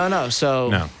 oh, no. No.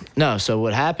 So No. So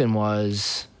what happened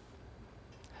was,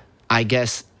 I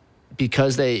guess,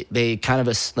 because they kind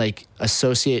of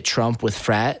associate Trump with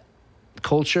frat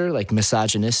culture, like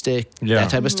misogynistic, that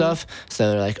type of stuff.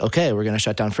 So they're like, okay, we're gonna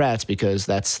shut down frats because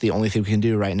that's the only thing we can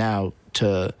do right now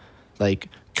to like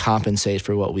compensate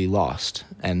for what we lost,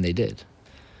 and they did.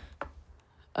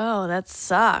 Oh, that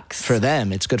sucks. For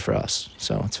them, it's good for us,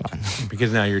 so it's fine.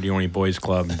 Because now you're the only boys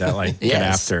club that like get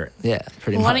Yes. after it. Yeah,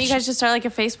 pretty Well, much. why don't you guys just start like a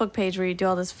Facebook page where you do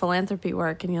all this philanthropy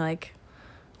work and you're like,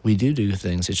 We do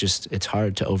things. It's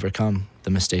hard to overcome the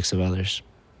mistakes of others.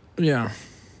 Yeah.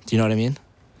 Do you know what I mean?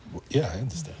 Yeah, I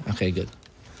understand. Okay, good.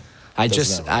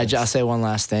 Doesn't that make I'll say one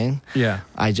last thing. Yeah.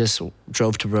 I just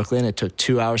drove to Brooklyn. It took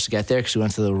 2 hours to get there because we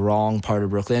went to the wrong part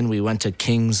of Brooklyn. We went to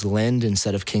King's Lind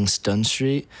instead of Kingston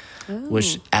Street,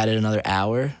 which added another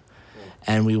hour.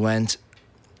 And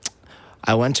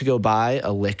I went to go buy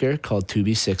a liquor called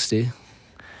Tubi 60.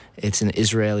 It's an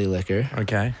Israeli liquor.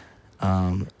 Okay.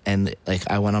 And like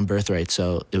I went on birthright,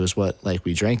 so it was what like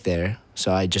we drank there.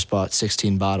 So I just bought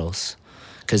 16 bottles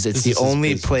because it's This the is his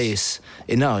only business. place.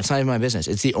 No, it's not even my business.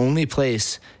 It's the only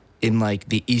place in like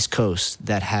the East Coast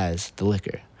that has the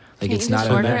liquor. Like can't it's you not just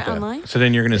in order it America. online? So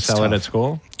then you're gonna It's sell it tough. at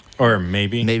school, or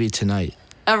maybe. Maybe tonight.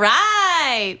 all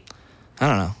right. I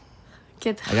don't know.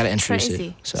 Get I gotta introduce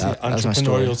crazy. it. So It's an that was my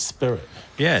story. entrepreneurial spirit.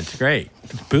 Yeah, it's great.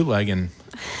 It's bootlegging.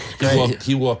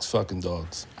 He walks fucking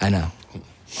dogs. I know.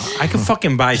 I could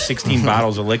fucking buy 16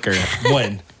 bottles of liquor.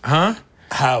 When? Huh?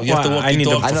 How? You have to Well, walk I your need to-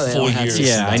 dog I for know they 4 don't have years. to-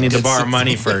 Yeah, I need to Get borrow 16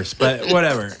 money bottles. first, but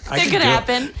whatever. It could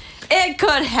happen. It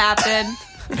could happen.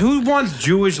 Who wants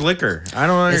Jewish liquor? I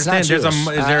don't It's not understand.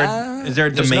 Jewish. Is there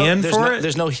a demand for it?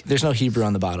 There's no Hebrew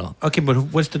on the bottle. Okay, but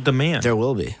what's the demand? There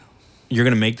will be. You're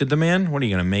gonna make the demand? What are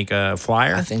you gonna make a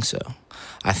flyer? I think so.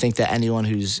 I think that anyone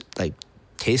who's like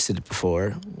tasted it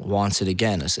before wants it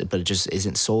again, but it just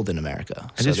isn't sold in America.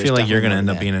 I just feel like you're gonna end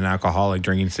up being an alcoholic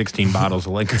drinking 16 bottles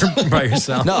of liquor by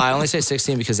yourself. No, I only say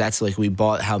 16 because that's like we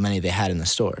bought how many they had in the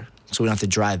store, so we don't have to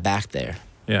drive back there.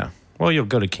 Yeah. Well, you'll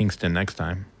go to Kingston next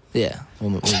time. Yeah,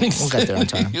 we'll get there on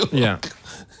time. Yeah.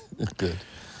 Good.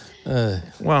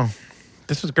 Well,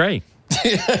 this was great.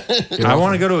 I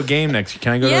want to go to a game next.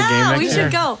 Can I go to a game Yeah, next we year?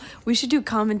 should go. We should do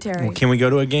commentary. Can we go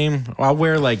to a game? I'll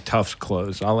wear like tough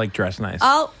clothes. I'll like dress nice.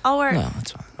 I'll wear. No,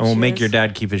 that's fine. And we'll make your Shoes.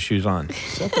 dad keep his shoes on.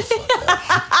 Shut the fuck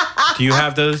up. Do you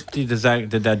have those? Did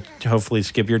that hopefully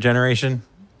skip your generation?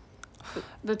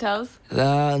 The toes.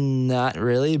 Not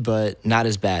really, but not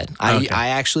as bad. Okay. I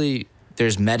actually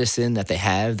there's medicine that they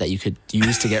have that you could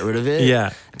use to get rid of it.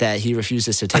 Yeah. That he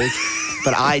refuses to take,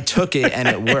 but I took it and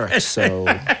it worked. So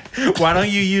Why don't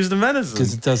you use the medicine?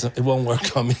 Because it won't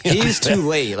work on me. he's too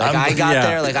late. Like I got yeah.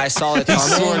 there, like I saw it coming,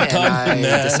 saw it and coming, I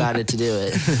man. decided to do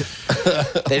it.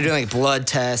 They're doing like blood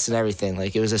tests and everything.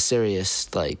 Like it was a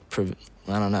serious like.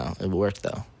 I don't know. It worked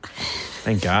though.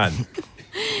 Thank God.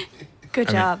 Good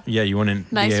I mean, job. yeah, you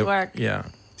wouldn't. Nice be able- work. Yeah.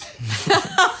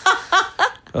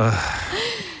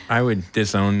 I would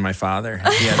disown my father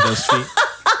if he had those feet.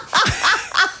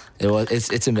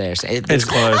 It's embarrassing. It's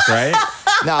close, right?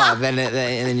 No,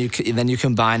 then you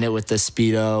combine it with the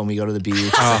Speedo and we go to the beach.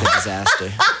 It's like a disaster.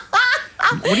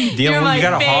 What are you dealing with? You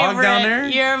got a hog down there?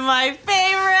 You're my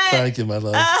favorite. Thank you, my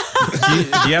love. Do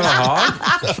you have a hog?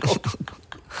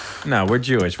 No, we're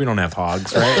Jewish. We don't have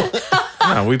hogs, right?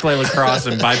 No, we play lacrosse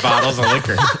and buy bottles of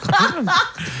liquor.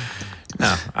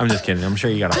 No, I'm just kidding. I'm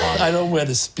sure you got a hog. I don't wear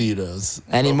the Speedos.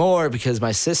 Anymore because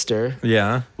my sister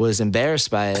Yeah. was embarrassed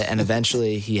by it and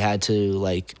eventually he had to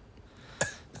like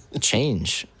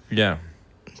change. Yeah.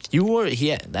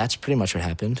 That's pretty much what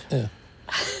happened. Yeah.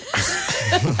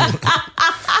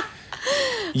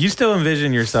 You still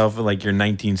envision yourself with like your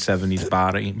 1970s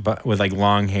body, but with like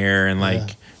long hair and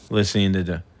like listening to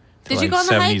Did like you go on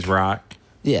the 70s hike? rock.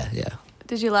 Yeah.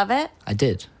 Did you love it? I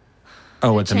did.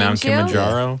 Oh, it's a Mount change you?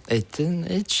 Kilimanjaro. It didn't.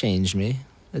 It changed me.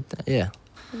 Yeah.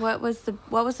 What was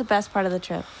the best part of the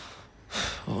trip?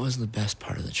 What was the best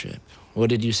part of the trip? What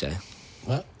did you say?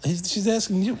 What? She's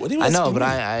asking you. What are you I asking know, but me?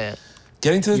 I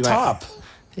Getting to the you might- top.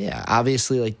 yeah,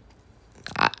 obviously, like,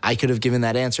 I could have given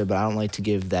that answer, but I don't like to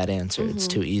give that answer. It's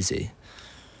too easy.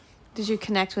 Did you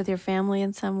connect with your family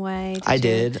in some way? I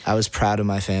did. I was proud of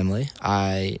my family.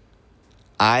 I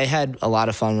had a lot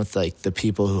of fun with, like, the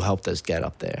people who helped us get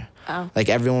up there. Oh. Like,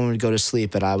 everyone would go to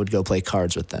sleep, and I would go play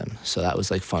cards with them. So that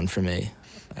was, like, fun for me.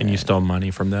 And you stole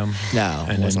money from them. No, it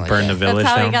And then wasn't like burned that. the village That's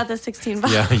how down. you got the 16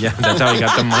 bucks. Yeah, that's how he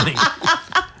got the money.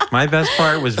 My best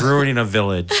part was ruining a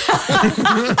village.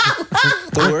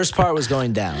 The worst part was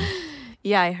going down.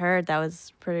 Yeah, I heard that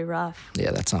was pretty rough.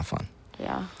 Yeah, that's not fun.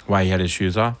 Yeah. Why, he had his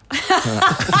shoes off?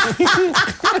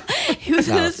 He was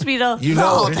in a Speedo.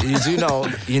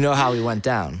 You know how he went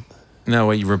down. No,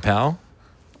 what, you rappel?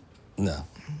 No.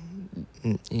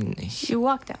 You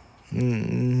walked down.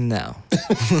 No.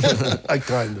 I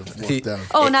kind of walked down.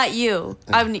 Oh, not you.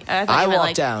 I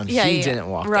walked down. He didn't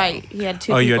walk down. Right. He had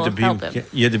two You people had to help him.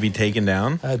 you had to be taken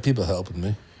down? I had people helping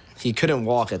me. He couldn't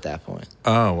walk at that point.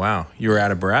 Oh, wow. You were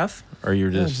out of breath? Or you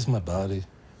were Yeah, just... just my body. It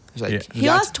was like, Yeah. He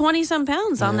lost 20-some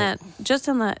pounds on that, just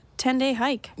on the 10-day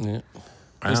hike. Yeah. It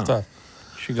Wow. was tough.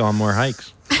 Should go on more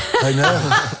hikes. I know.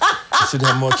 I should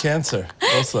have more cancer.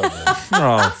 Also,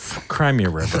 Oh, cry me a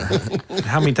river.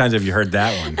 How many times have you heard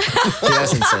that one? He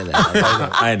doesn't say that.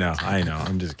 I know.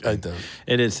 I'm just kidding. I don't.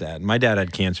 It is sad. My dad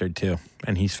had cancer too,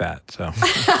 and he's fat, so.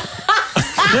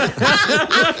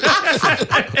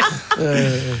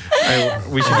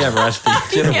 We should get Rusty.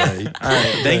 Get away. All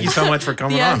right. Thank you so much for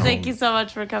coming Yeah, on. thank you so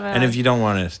much for coming And on. if you don't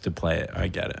want us to play it, I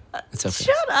get it. It's okay.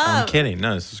 Shut I'm up. kidding.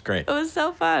 No, this is great. It was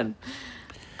so fun.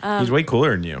 He's way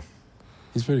cooler than you.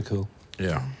 He's pretty cool.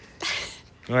 Yeah.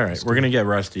 All right. We're going to get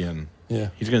Rusty in. Yeah.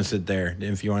 He's going to sit there.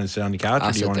 If you want to sit on the couch, or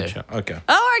I'll do you sit want to there. chill? Okay.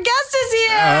 Oh, our guest is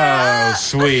here. Oh,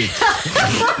 sweet.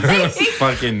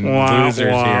 Fucking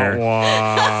losers here.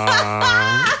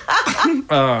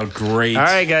 Oh, great. All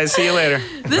right, guys. See you later.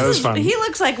 That was fun. He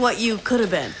looks like what you could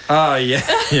have been Oh, yeah.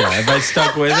 Yeah. If I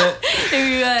stuck with it, if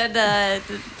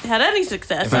you had any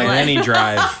success if in I had life. any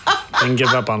drive. Didn't give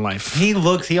up on life. He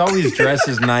always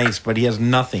dresses nice, but he has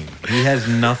nothing. He has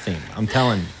nothing. I'm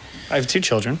telling you. I have 2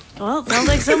 children. Well, it sounds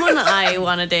like someone I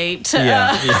want to date.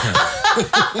 Yeah.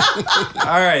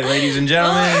 All right, ladies and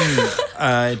gentlemen.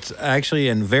 It's actually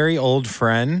a very old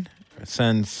friend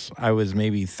since I was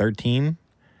maybe 13,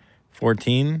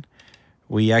 14.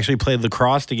 We actually played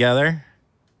lacrosse together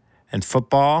and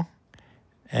football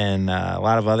and a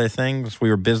lot of other things. We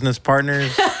were business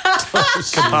partners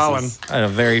Crappelen. at a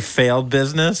very failed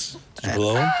business. Did you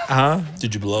blow him? Huh?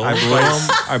 Did you blow I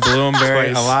him? blew him a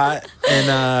Twice. lot.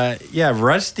 And yeah,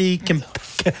 Rusty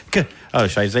oh,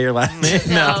 should I say your last name?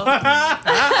 No.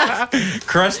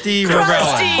 Crusty Rebella.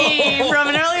 Crusty from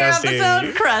an earlier Crusty.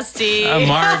 episode, Crusty.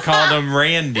 Amar called him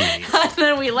Randy. And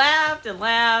then we laughed and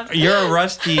laughed. You're a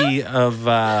Rusty of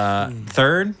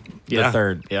third? Yeah. The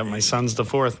third. Yeah, my son's the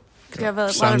 4th. Do you have a lot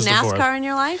of Son's the fourth. NASCAR in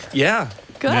your life? Yeah.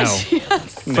 Good. No.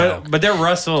 Yes. No. But they're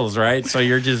Russells, right? So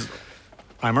you're just...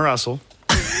 I'm a Russell.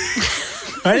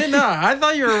 I didn't know. I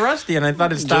thought you were Rusty, and I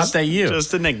thought it stopped at you.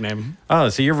 Just a nickname. Oh,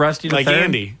 so you're Rusty the Like third?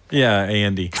 Andy. Yeah,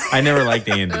 Andy. I never liked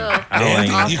Andy. I don't like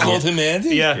Andy? You called him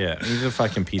Andy? Yeah. Yeah, he's a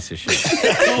fucking piece of shit.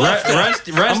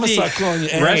 Rusty I'm gonna start calling you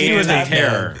Andy. Rusty was a Andy.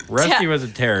 terror. Rusty was a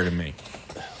terror to me.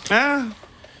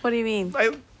 What do you mean?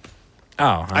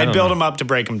 I'd build him up to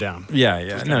break him down.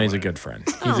 Yeah. No, he's a good friend.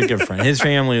 He's a good friend. His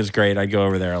family is great. I go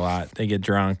over there a lot. They get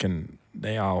drunk and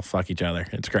they all fuck each other.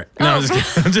 It's great. No, I'm just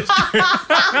kidding. I'm just kidding.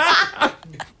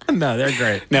 No, they're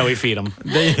great. No, we feed him.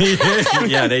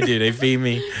 Yeah, they do. They feed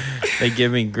me. They give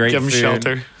me great Give him food.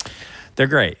 shelter. They're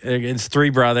great. It's 3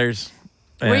 brothers.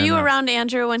 Were you And, around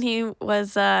Andrew when he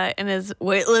was in his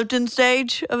weightlifting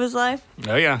stage of his life?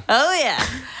 Oh, yeah. Oh, yeah.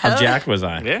 How jacked was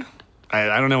I? Yeah.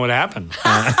 I don't know what happened.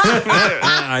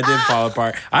 I did fall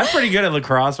apart. I'm pretty good at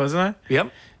lacrosse, wasn't I?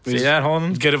 Yep. See that,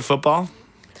 Holden? Good at football?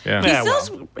 Yeah. He Yeah,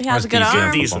 still has a good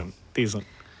decent. arm. Decent.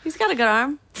 He's got a good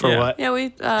arm. For Yeah. what? Yeah, we.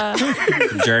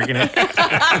 Jerking it.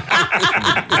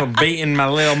 For beating my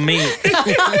little meat.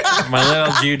 My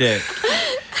little Judith.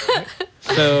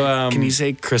 So, Can you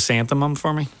say chrysanthemum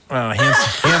for me?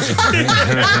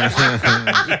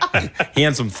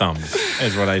 handsome thumbs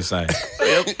is what I say.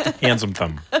 Handsome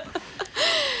thumb.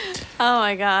 Oh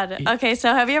my God. Okay,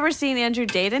 so have you ever seen Andrew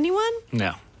date anyone?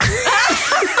 No.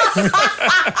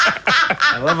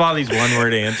 I love all these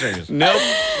one-word answers. Nope.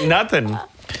 Nothing.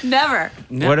 Never.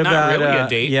 No, What about not really a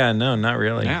date? Yeah, no, not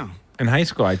really. No. In high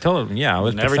school, I told him, I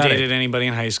was Never pathetic. dated anybody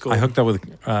in high school. I hooked up with.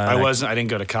 I didn't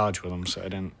go to college with him, so I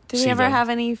didn't. Did see he ever them. have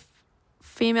any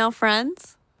female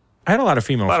friends? I had a lot of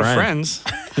female a lot friends.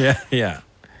 of friends? Yeah.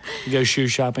 You go shoe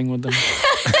shopping with them?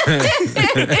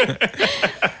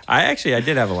 I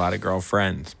did have a lot of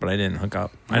girlfriends, but I didn't hook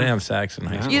up. I didn't have sex in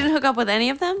high school. You didn't hook up with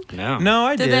any of them? No. No,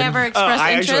 I did. Did they ever Oh, express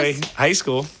I interest? actually high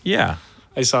school. Yeah.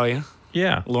 I saw you,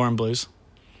 Yeah. Lauren Blues.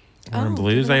 Lauren Oh,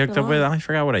 Blues give it I up hooked for up with. Lauren. I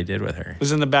forgot what I did with her. It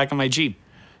was in the back of my Jeep.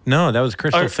 No, that was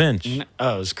Crystal Or- Finch.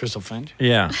 Oh, it was Crystal Finch.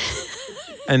 Yeah.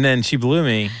 And then she blew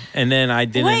me, and then I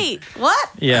didn't. Wait, what?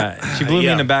 Yeah, she blew me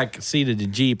Yeah. in the back seat of the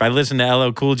Jeep. I listened to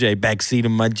LL Cool J, back seat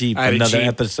of my Jeep. I had Another a Jeep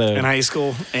episode. in high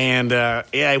school, and I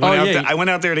went Oh, out. yeah. I went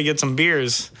out there to get some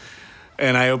beers,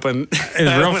 and I opened. It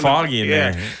was real foggy in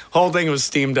there. Whole thing was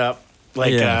steamed up.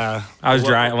 Like Yeah. I was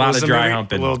dry- a lot what was of the dry movie?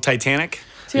 humping. A little Titanic.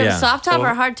 Do you have Yeah. a soft top or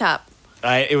Oh. a hard top?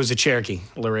 It was a Cherokee,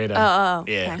 Laredo. Oh,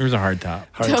 Yeah. It was a hard top.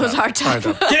 It was hard top.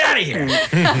 Get out of here.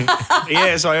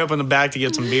 Yeah, so I opened the back to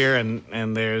get some beer,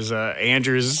 and there's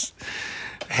Andrew's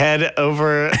head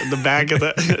over the back of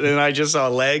the, and I just saw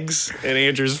legs and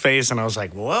Andrew's face, and I was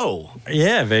like, whoa.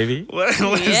 Yeah, baby. What is You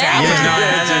Yeah. did happening? not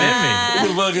have that Look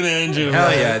at fucking Andrew. in me.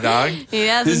 Hell yeah, dog. He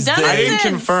hasn't His done dad- it I didn't since.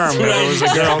 confirm, but it was a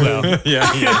girl, though. Yeah.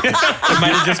 It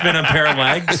might have just been a pair of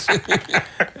legs.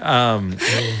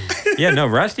 Yeah, no,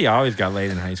 Rusty always got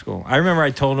laid in high school. I remember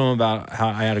I told him about how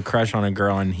I had a crush on a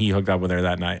girl and he hooked up with her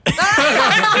that night.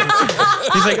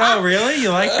 He's like, oh, really? You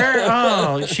like her?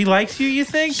 Oh, she likes you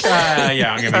think?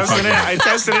 Yeah, I'm going to be fucking. I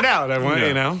tested it out. I went, Yeah.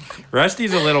 you know.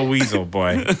 Rusty's a little weasel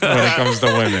boy when it comes to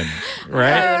women,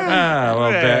 right? A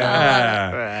little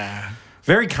bit.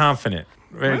 Very confident.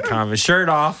 Very confident. Shirt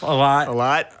off a lot. A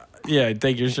lot. Yeah,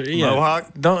 take your shirt. Yeah.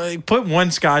 Mohawk? Don't put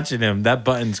one scotch in him. That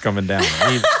button's coming down.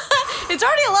 It's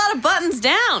already a lot of buttons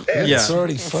down. Yeah. It's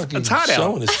already fucking It's hot out.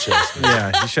 showing his chest.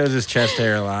 Man. Yeah, he shows his chest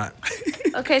hair a lot.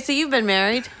 Okay, so you've been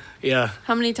married. Yeah.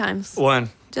 How many times? One.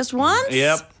 Just once?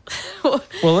 Yep.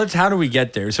 Well, how do we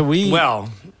get there? So we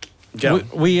Joe.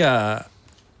 we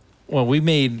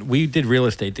did real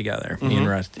estate together, me and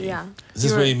Rusty. Yeah. Is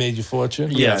this You where were- he made your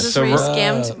fortune? Yeah. Is this So where you Ru-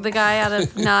 scammed the guy out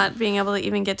of not being able to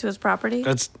even get to his property?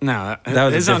 That's no. That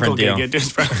was a his different uncle deal. can't get to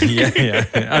his property.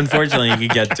 Yeah. Unfortunately, you could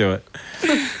get to it.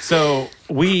 So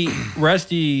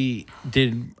Rusty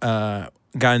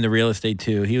got into real estate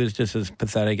too. He was just as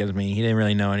pathetic as me. He didn't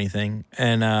really know anything.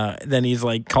 And then he's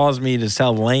like, calls me to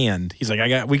sell land. He's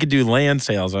like, we could do land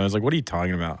sales. I was like, what are you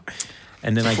talking about?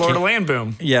 And then Florida land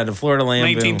boom. Yeah, the Florida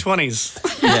land boom.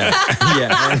 1920s.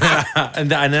 Yeah. And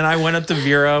then I went up to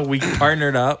Vera. We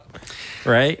partnered up,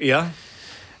 right? Yeah.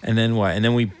 And then what? And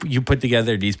then you put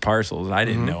together these parcels. I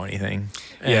didn't know anything.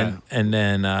 And, And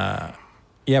then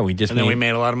we just And then we made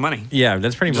a lot of money. Yeah,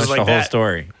 that's pretty Just much like the whole that.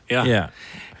 story. Yeah. Yeah.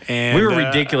 And We were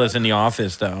ridiculous in the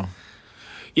office though.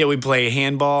 Yeah, we play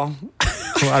handball.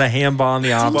 A lot of handball in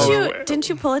the office. Didn't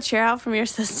you pull a chair out from your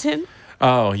assistant?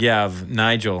 Oh yeah, of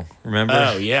Nigel. Remember?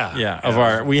 Oh yeah.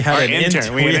 Yeah. We had Our an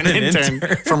intern. We had an intern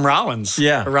from Rollins.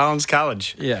 Yeah. Rollins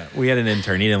College. Yeah, we had an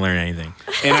intern. He didn't learn anything.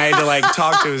 And I had to like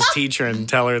talk to his teacher and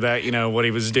tell her that, what he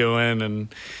was doing,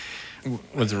 and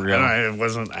Was real. I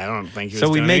don't think he was So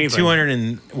we doing make anything.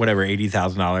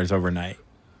 $80,000 overnight,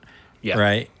 Yeah.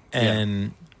 right?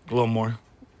 And A little more.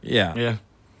 yeah. Yeah.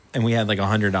 And we had like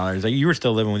 $100. Like, you were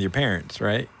still living with your parents,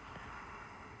 right?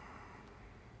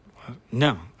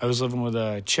 No, I was living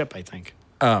with Chip, I think.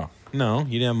 Oh no,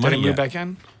 you didn't have Did money I move yet. back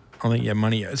in? I don't think you had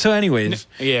money yet. So, anyways,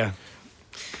 Yeah.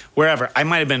 Wherever. I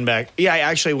might have been back. Yeah, I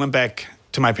actually went back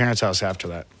to my parents' house after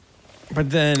that. but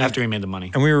then After we made the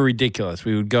money. and we were ridiculous.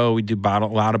 We would go. We'd do a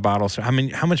lot of bottle. How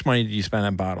much money did you spend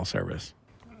on bottle service?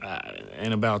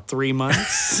 In about 3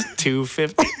 months,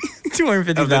 $250 $250,000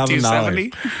 of the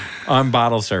 $270 on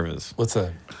bottle service. What's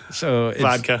that? So it's,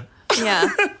 vodka Yeah.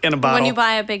 in a bottle. When you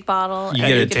buy a big bottle, You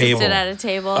and get you a get table. to sit at a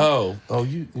table. Oh,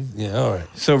 yeah, all right.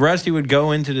 So Rusty would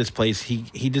go into this place.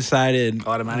 He decided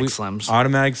Automatic Slims.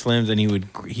 automatic Slims, and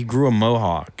he grew a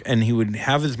mohawk, and he would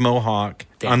have his mohawk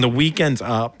on the weekends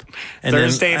up, and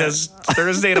Thursday then,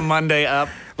 Thursday to Monday up.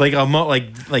 like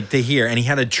like to here, and he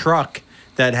had a truck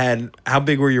that had how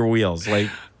big were your wheels? Like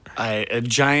A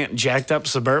giant jacked up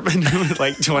Suburban with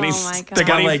like 20, Oh my God. they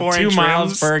got like 24 2 inch miles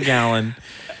rims. per gallon.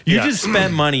 You Yeah. just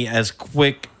spent money as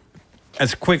quickly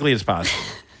as possible.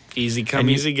 Easy come, And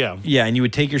you- easy go. Yeah, and you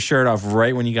would take your shirt off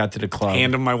right when you got to the club.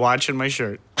 Hand him my watch and my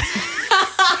shirt.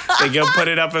 They go put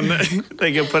it up in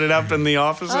the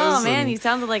offices. Oh man, and- you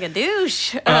sounded like a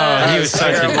douche. Oh, he was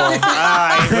such a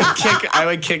I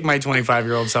would kick my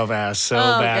 25-year-old self ass so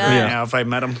bad God. right Yeah. now if I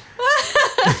met him.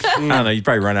 I don't know. You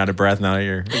probably run out of breath now. That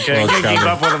you're Can't keep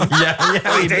up with him. Yeah,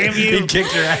 yeah. Damn you. He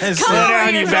kicked your ass. Slow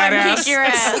down, you You're trying to badass. kick your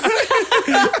ass.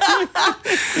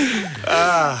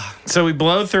 So we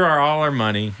blow through all our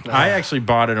money. I actually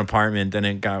bought an apartment, and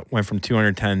it went from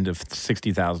 $210,000 to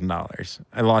 $60,000.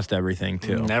 I lost everything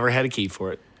too. Never had a key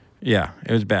for it. Yeah,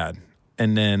 it was bad.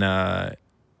 And then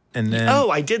Oh,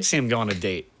 I did see him go on a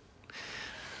date.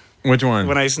 which one?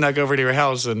 When I snuck over to your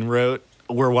house and wrote,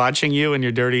 "We're watching you in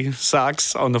your dirty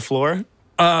socks on the floor."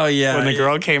 Oh yeah, When the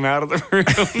girl came out of the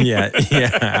room. yeah.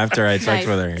 After I had sex Nice.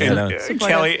 with her. Yeah, that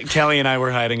was- Kelly and I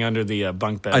were hiding under the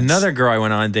bunk beds. Another girl I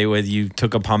went on a date with, you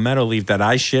took a palmetto leaf that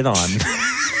I shit on.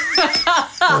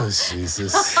 Oh,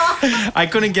 Jesus. I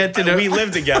couldn't get to the. We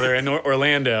lived together in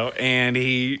Orlando, and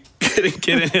he couldn't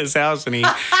get in his house, and he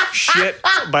shit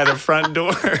by the front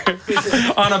door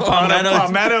On a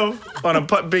palmetto. on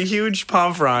a big, huge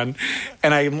palm frond.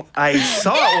 And I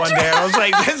saw it one day, and I was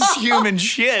like, "That's human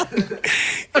shit."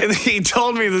 And he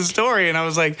told me the story, and I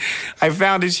was like, "I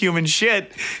found his human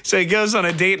shit." So he goes on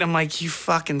a date, and I'm like, "You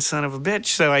fucking son of a bitch!"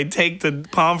 So I take the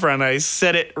palm frond, I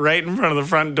set it right in front of the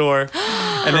front door,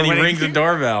 And then he rings the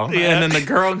doorbell. Yeah. And then the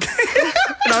girl, and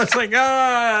I was like,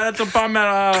 that's a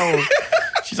palmetto.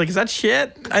 She's like, is that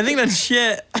shit? I think that's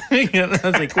shit. And I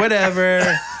was like,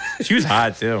 whatever. She was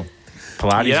hot, too.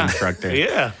 Pilates instructor.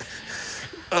 Yeah.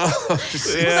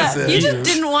 You just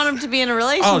didn't want him to be in a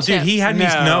relationship. Oh, dude, he had me.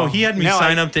 No. He had me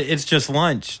sign up to It's Just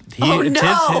Lunch.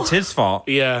 It's his fault.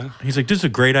 Yeah. He's like, this is a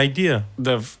great idea.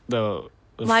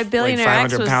 My billionaire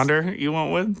ex 500 was- pounder you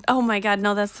went with? Oh my God,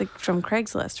 no, that's from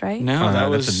Craigslist, right? No, Oh, that that's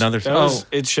was another- that was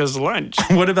It's Just Lunch.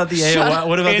 What about the AOL?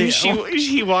 What about And the?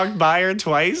 she walked by her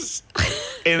twice,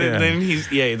 and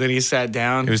Yeah. then he sat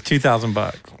down. It was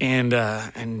 $2,000.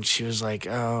 And she was like,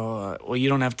 "Oh, well, you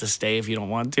don't have to stay if you don't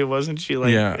want to," wasn't she?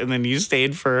 Like, Yeah. And then you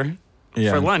stayed for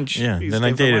lunch. Yeah. You Then I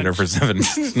stayed for dated her lunch. for 7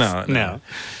 months. No. No.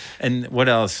 And what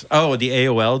else? Oh, the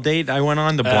AOL date I went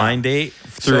on, the blind date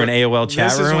through an AOL chat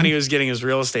This room. is when he was getting his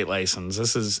real estate license.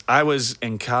 I was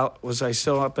in was I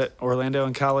still up at Orlando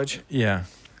in college? Yeah.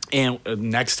 And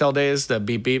Nextel days, the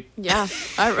beep beep. Yeah,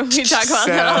 we talk about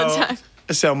that all the time.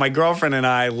 So my girlfriend and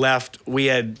I left. We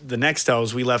had the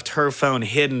Nextels. We left her phone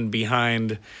hidden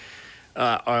behind.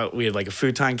 We had like a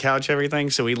futon couch,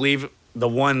 everything. So we leave the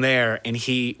one there, and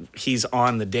he's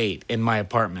on the date in my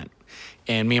apartment.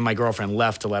 And me and my girlfriend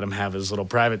left to let him have his little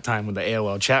private time with the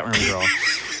AOL chat room girl.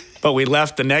 But we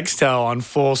left the Nextel on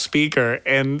full speaker,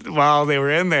 and while they were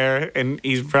in there, and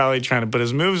he's probably trying to put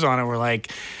his moves on it, we're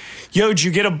like, "Yo, did you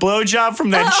get a blowjob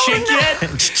from that chick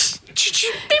yet?"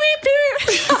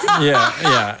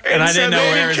 Yeah. And I so didn't know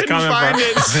then where he it was couldn't coming find from.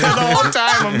 it. So the whole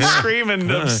time I'm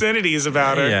screaming obscenities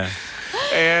about her. Yeah.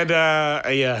 And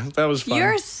that was fun.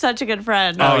 You're such a good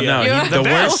friend. Oh, yeah. no. You're The the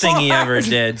worst best. thing he ever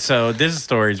did. So this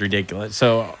story is ridiculous.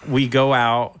 So we go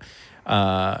out.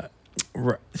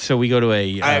 So we go to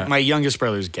a. My youngest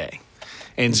brother's gay.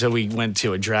 And so we went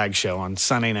to a drag show on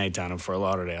Sunday night down in Fort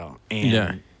Lauderdale.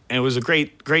 And it was a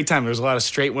great time. There was a lot of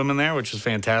straight women there, which was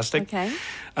fantastic. Okay.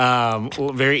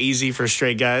 Very easy for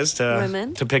straight guys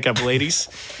to pick up ladies.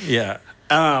 yeah.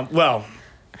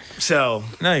 So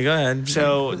No, you go ahead.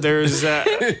 So there's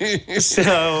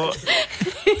so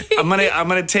I'm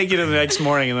gonna take you to the next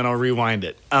morning and then I'll rewind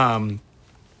it.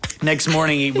 Next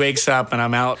morning he wakes up and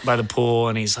I'm out by the pool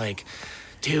and he's like,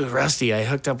 "Dude, Rusty, I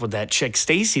hooked up with that chick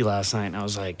Stacy last night." And I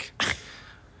was like,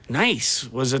 "Nice.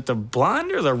 Was it the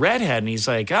blonde or the redhead?" And he's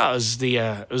like, "Oh,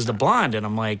 it was the blonde." And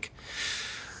I'm like,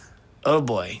 "Oh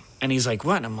boy." And he's like,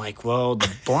 "What?" And I'm like, "Well, the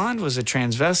blonde was a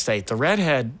transvestite. The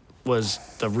redhead was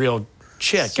the real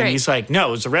chick." Straight. And he's like, "No,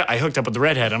 it was I hooked up with the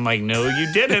redhead." I'm like, "No,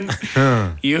 you didn't.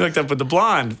 You hooked up with the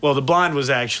blonde." Well, the blonde was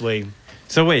actually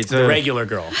So wait. the regular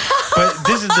girl. But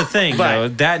this is the thing, But- though.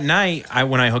 That night,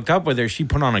 when I hooked up with her, she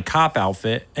put on a cop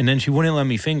outfit, and then she wouldn't let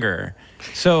me finger her.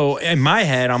 So in my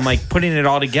head, I'm like putting it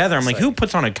all together. I'm like, who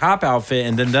puts on a cop outfit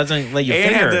and then doesn't let you Anne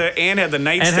finger? had the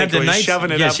nightstick where he's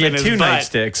shoving it up she in had his two butt.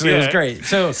 nightsticks. It was great.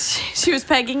 So She was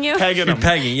pegging you? Pegging him.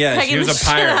 pegging, yeah, Pegging she was the a shit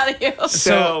pirate. out of you.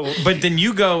 So, But then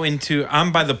you go into,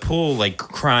 I'm by the pool, like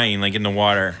crying, like in the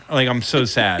water. Like I'm so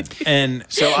sad. And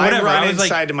So whatever, I run was inside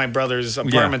like, to my brother's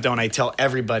apartment though, and I tell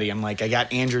everybody, I'm like, "I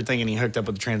got Andrew thinking he hooked up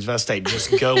with a transvestite.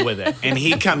 Just go with it." And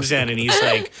he comes in and he's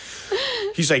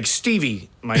like, "Stevie,"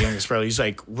 my youngest brother, he's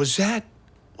like, was that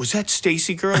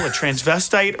Stacy girl a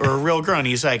transvestite or a real girl?" And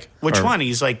he's like, "Which Or- one?"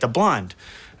 He's like, "The blonde."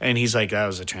 And he's like, "That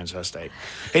was a transvestite."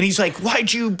 And he's like,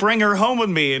 "Why'd you bring her home with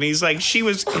me?" And he's like,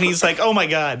 "Oh my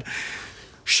God.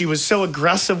 She was so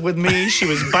aggressive with me. She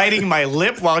was biting my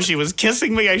lip while she was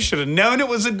kissing me. I should have known it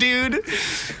was a dude.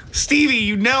 Stevie,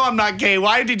 you know I'm not gay.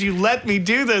 Why did you let me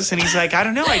do this?" And he's like, "I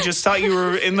don't know. I just thought you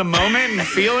were in the moment and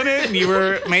feeling it,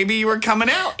 and maybe you were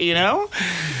coming out, you know?"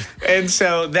 And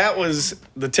so that was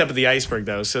the tip of the iceberg,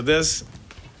 though. So this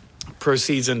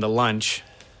proceeds into lunch,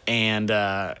 and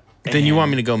then you want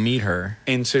me to go meet her.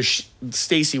 and so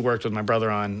Stacy worked with my brother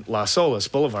on Las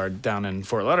Olas Boulevard down in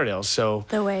Fort Lauderdale. So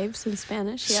The waves in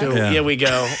Spanish, yeah. so Yeah. we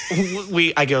go.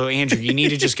 I go, "Andrew, you need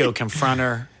to just go confront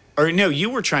her." Or no, you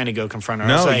were trying to go confront her.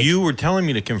 I was No, like, you were telling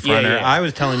me to confront Yeah, her. yeah. I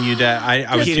was telling you that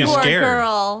I was This too poor scared.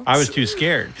 girl. I was too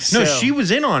scared. No, So- she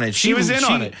was in on it. She was in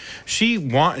on it. She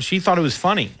thought it was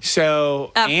funny.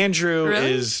 So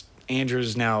really?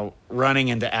 Andrew's now running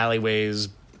into alleyways,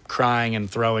 crying and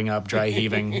throwing up, dry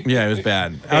heaving. Yeah, it was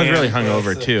bad. I was really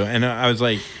hungover too, and I was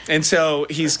like, And so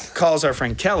he calls our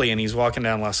friend Kelly, and he's walking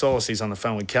down Las Olas. He's on the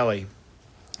phone with Kelly.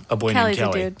 a boy Kelly's named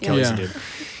a Kelly. dude, yeah. Kelly's Yeah. a dude.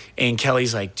 And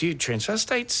Kelly's like, dude,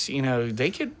 transvestites,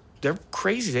 they're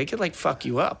crazy. They could like fuck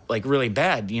you up like really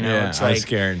bad. Yeah, it's I like was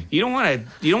scared. You don't want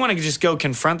to just go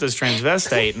confront this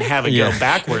transvestite and have it Yeah. go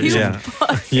backwards. Yeah.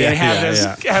 And have this.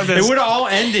 It would have all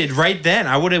ended right then.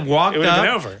 I would have walked It would have up.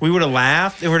 been over. We would have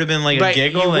laughed. It would have been like But a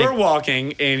giggle. you like, were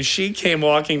walking, and she came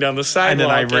walking down the And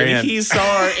then I sidewalk, and, ran. he saw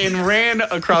her and ran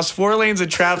across 4 lanes of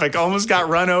traffic, almost got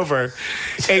run over,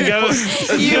 and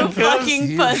goes, You fucking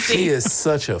He pussy. is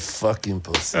such a fucking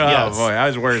pussy. oh Yes. boy, I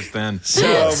was worse then. So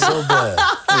bad.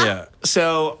 Yeah.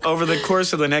 So over the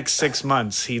course of the next 6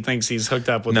 months, he thinks he's hooked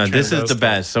up with. No, a this is the transvestite.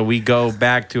 best. So we go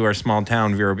back to our small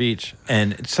town, Vero Beach,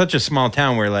 and it's such a small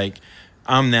town where like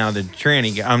I'm now the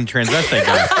tranny guy, I'm transvestite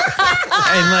guy,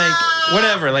 and like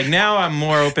whatever. Like now I'm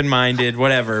more open minded,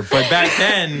 whatever. But back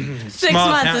then, 6 small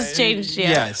months town- has changed, yeah.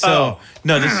 Yeah. So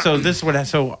no, this is what.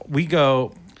 So we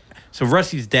go. So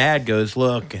Rusty's dad goes,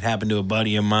 look, it happened to a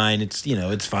buddy of mine. It's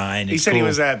it's fine. He It's said he cool."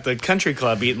 was at the country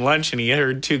club eating lunch, and he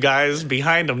heard 2 guys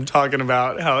behind him talking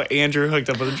about how Andrew hooked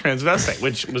up with a transvestite,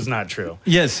 which was not true.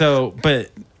 Yeah, so,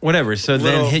 but whatever. So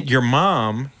Little- then your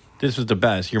mom, this was the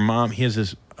best. Your mom, he has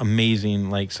this amazing,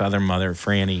 like, Southern mother,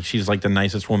 Franny. She's like the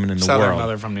nicest woman in the Southern world.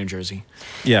 mother from New Jersey.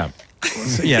 Yeah.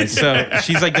 So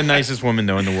she's like the nicest woman,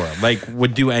 though, in the world. Like,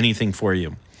 would do anything for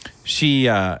you. She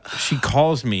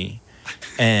calls me,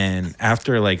 and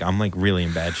after, like, I'm, like, really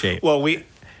in bad shape. Well, we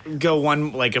go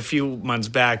a few months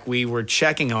back, we were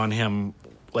checking on him,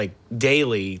 like,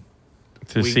 daily.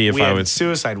 to see if we I had was.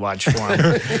 suicide watch for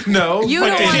him. No. You but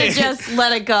don't want to it- just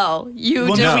let it go. You Well,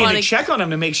 just no, we want had to check on him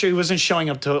to make sure he wasn't showing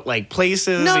up to like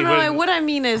places. No, He no. wouldn't- What I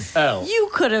mean is, Oh. you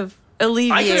could have I could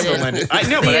alleviated. have eliminated. I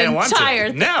know, but I the didn't want to. entire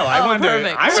thing. No, I Oh, wanted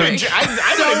perfect. to. I would have.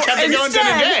 I would have kept it going to the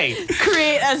day.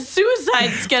 Create a suicide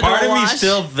schedule. Part of me watch.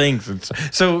 still thinks it's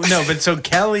so. No, but so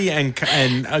Kelly and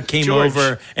came George.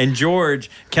 over, and George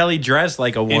Kelly dressed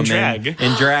like a woman drag.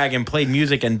 and played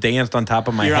music and danced on top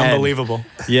of my You're head. unbelievable.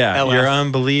 Yeah, LF. you're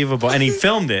unbelievable. And he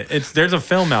filmed it. There's a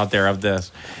film out there of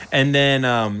this. And then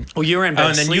Well, you were in bed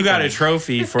and then you got a sleeping.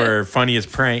 trophy for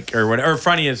funniest prank or whatever, or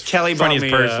funniest Kelly bought funniest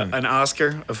me person. an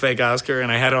Oscar, a fake Oscar,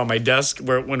 and I had it on my desk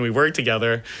when we worked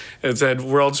together. It said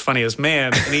 "World's Funniest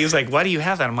Man," and he was like, "Why do you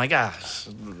have that?" I'm like,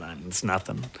 it's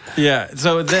nothing." Yeah.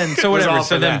 So was whatever. all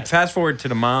So for then that. fast forward to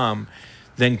the mom.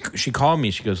 Then she called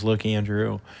me. She goes, "Look,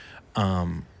 Andrew,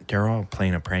 they're all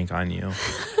playing a prank on you,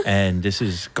 and this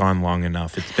has gone long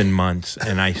enough. It's been months,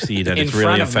 and I see that In it's front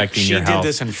really of me. affecting She your did health."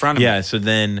 this in front of me. Yeah.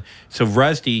 So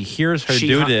Rusty hears her She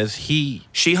do hung- this. He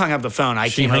She hung up the phone. I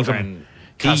came hangs over up- and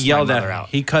he cussed yelled my at mother her. out.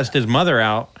 He cussed his mother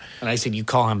out. And I said, "You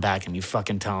call him back and you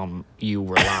fucking tell him you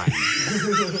were lying."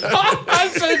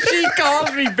 So she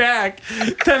calls me back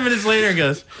 10 minutes later and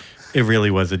goes, "It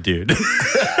really was a dude."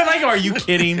 And I go, "Are you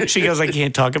kidding?" She goes, "I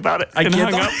can't talk about it." I and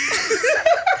can't hung talk-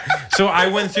 up. So I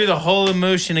went through the whole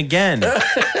emotion again.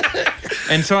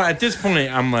 And so at this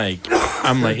point, I'm like,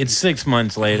 it's 6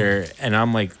 months later, and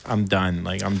I'm like, I'm done.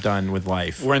 Like, I'm done with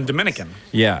life. We're in Dominican.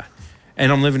 Yeah.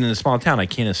 And I'm living in a small town. I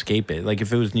can't escape it. Like,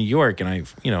 if it was New York and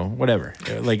whatever,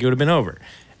 like, it would have been over.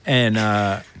 And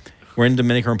we're in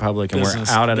Dominican Republic, and Business-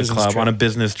 we're out at a business club trip. on a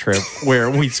business trip where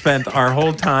we spent our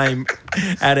whole time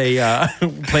at a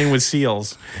playing with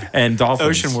seals and dolphins.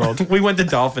 Ocean World. We went to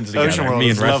dolphins together. Ocean World me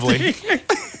and is Rusty. lovely.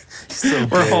 So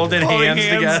We're holding Holding hands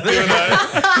together.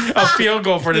 doing A field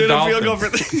goal for the doing a dolphins. field goal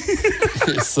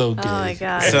for It's so good. Oh my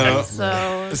god. So-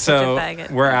 such a So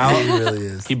faggot. we're It out. really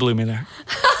is. He blew me there.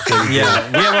 Yeah,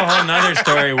 we have a whole nother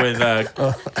story with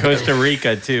Costa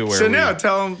Rica too. Where So we, now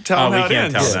tell him we how it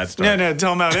can't ends. tell that story. No,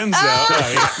 tell him how it ends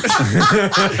though.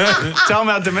 Tell him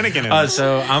how Dominican ends.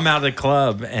 So I'm out of the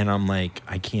club and I'm like,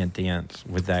 I can't dance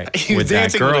with that He's with that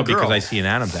dancing girl, with a girl. because I see an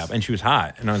Adam's apple, and she was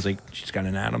hot, and I was like, she's got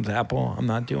an Adam's apple. I'm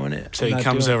not doing it. So I'm he not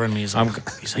comes doing over it. to me. He's I'm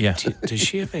like, g- yeah. Does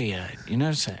she have a, you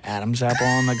notice an Adam's apple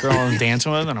on the girl I'm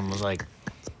dancing with? And I was like,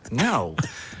 no.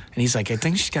 And he's like, I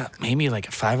think she's got maybe like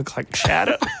a 5 o'clock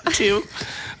shadow too.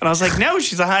 And I was like, no,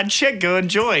 she's a hot chick. Go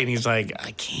enjoy. And he's like,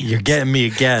 I can't. You're getting me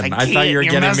again. I thought you were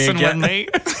You're getting me messing again. with me.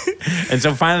 And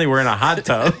so finally, we're in a hot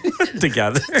tub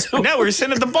together. No, we were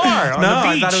sitting at the bar on No, the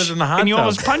I beach. thought it was in the hot And you tub.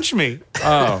 almost punched me.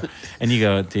 Oh, and you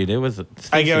go, dude, it was.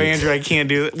 I go, Andrew, I can't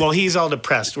do it. Well, he's all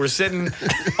depressed. We're sitting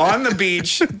on the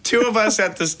beach, 2 of us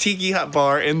at this tiki hut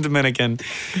bar in Dominican,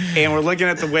 and we're looking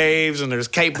at the waves, and there's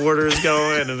kiteboarders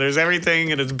going, and there's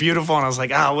everything, and it's beautiful. And I was like,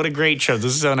 what a great show.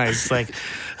 This is so nice. It's like,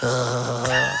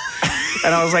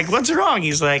 and I was like, what's wrong?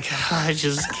 He's like, I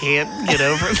just can't get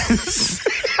over this.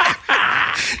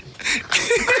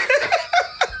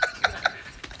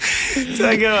 So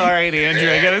I go, all right, Andrew,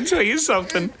 I got to tell you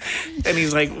something. And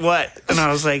he's like, what? And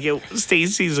I was like,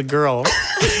 Stacy's a girl.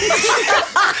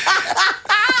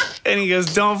 And he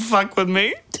goes, "Don't fuck with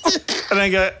me." And I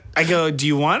go, "Do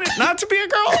you want it not to be a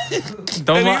girl?"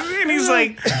 And he's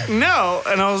like, "No."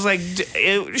 And I was like,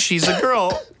 "She's a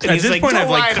girl." And At he's this like, point, "Don't I've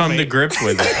lie like come me." to grips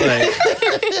with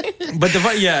it. Like,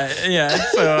 but yeah.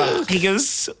 So He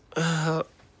goes,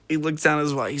 he looks down at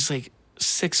his watch. He's like,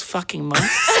 6 fucking months?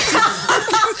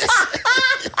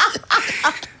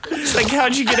 It's like,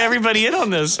 how'd you get everybody in on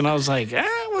this? And I was like, it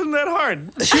wasn't that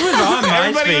hard. she was on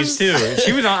Everybody MySpace was- too.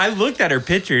 She was on. I looked at her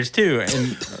pictures too,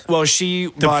 and Well, she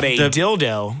bought a the-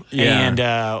 dildo Yeah.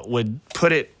 and would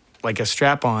put it like a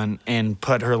strap on and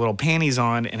put her little panties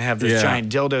on and have this Yeah.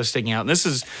 giant dildo sticking out. And this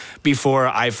is before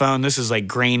iPhone. This is like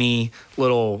grainy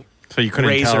little so you couldn't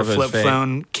razor tell if it was flip fake.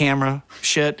 phone camera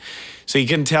shit. So you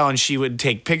couldn't tell, and she would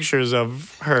take pictures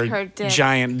of her dick.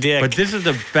 giant dick But this is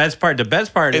the best part. The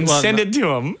best part and well, send it to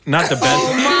him. Not the best.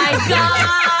 Oh my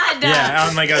God. Yeah,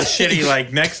 on like a shitty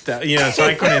like next, so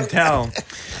I couldn't tell.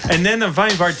 And then the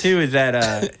funny part too is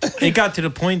that it got to the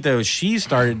point though she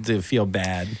started to feel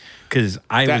bad because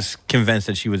I was convinced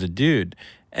that she was a dude,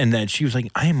 and that she was like,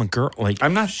 "I am a girl." Like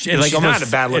I'm not. she- She's not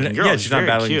a bad looking girl. Yeah, she's not very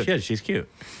bad looking. cute. Yeah, she's cute.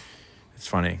 It's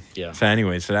funny. Yeah. So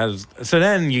anyway, so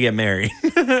then you get married.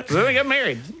 So then we got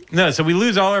married. No, so we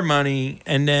lose all our money,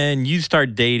 and then you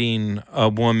start dating a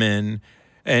woman,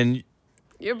 and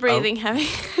You're breathing heavy.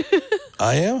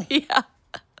 I am? Yeah.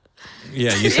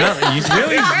 yeah, you sound you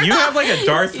really you have like a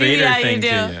Darth Vader Yeah, you thing do.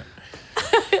 to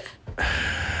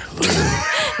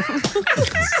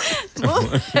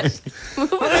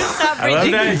Stop I love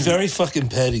breathing. that. You're very fucking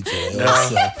petty today.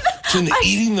 Between the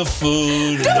eating the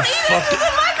food and the fucking...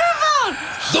 Microphone.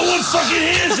 No one fucking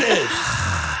hears it!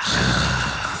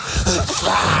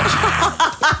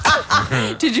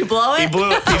 Did you blow He it?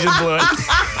 blew it. He just blew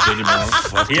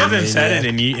it. He hasn't said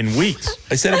it in weeks.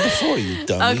 I said it before, you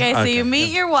dummy. Okay, so you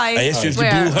meet your wife. I asked you if you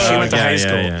where? blew her. She went to yeah, high yeah,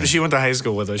 school. yeah. She went to high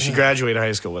school with us. She graduated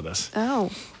high school with us. Oh.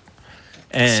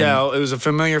 And So it was a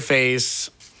familiar face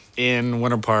in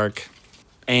Winter Park,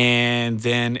 and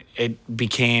then it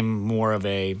became more of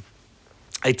a.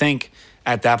 I think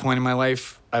at that point in my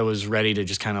life, I was ready to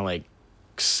just kind of like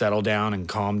settle down and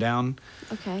calm down.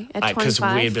 Okay. At Because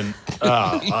 25. we had been,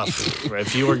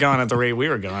 if you were gone at the rate we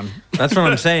were gone, that's what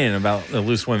I'm saying about the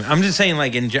loose women. I'm just saying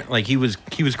like like he was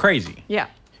crazy. Yeah.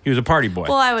 He was a party boy.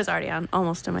 Well, I was already on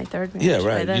almost in my third marriage. Yeah, by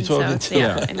right. Then, You're talking so, to-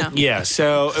 yeah, I know. yeah.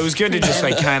 So it was good to just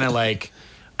like kind of like,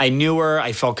 I knew her,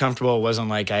 I felt comfortable. It wasn't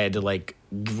like I had to like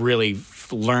really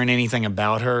learn anything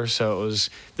about her. So it was,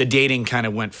 the dating kind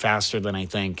of went faster than I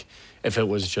think if it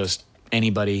was just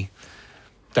anybody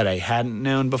that I hadn't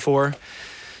known before.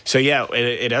 So yeah,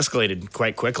 it escalated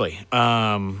quite quickly.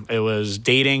 It was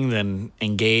dating, then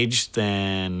engaged,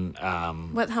 then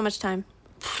What? How much time?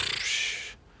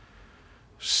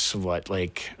 so what?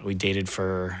 Like we dated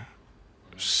for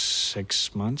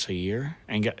 6 months, a year,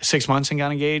 and got 6 months and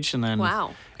got engaged, and then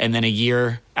Wow. and then a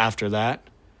year after that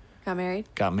Got married?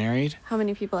 got married. How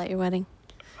many people at your wedding?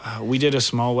 We did a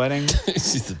small wedding.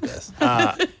 She's the best.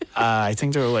 I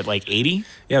think there were what, like 80.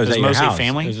 yeah, it was at your mostly house.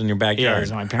 family. It was in your Yeah, it backyard.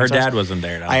 was at my Her parents' dad house. wasn't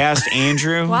there though. I asked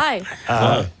Andrew. Why?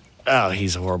 Oh,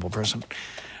 he's a horrible person.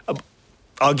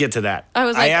 I'll get to that. I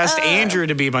was like, asked Andrew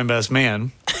to be my best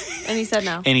man, And he said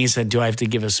no. and he said, "Do I have to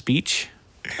give a speech?"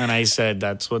 And I said,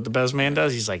 "That's what the best man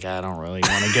does." He's like, "I don't really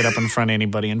want to get up in front of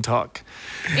anybody and talk."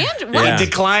 Andrew, Yeah. what? He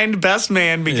declined best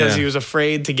man because Yeah. he was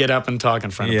afraid to get up and talk in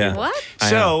front of Yeah. people. What? I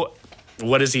So,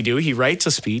 what does he do? He writes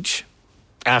a speech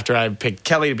after I picked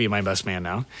Kelly to be my best man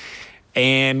now.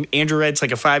 And Andrew writes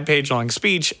like a 5-page long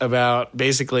speech about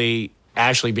basically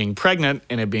Ashley being pregnant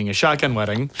and it being a shotgun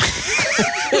wedding.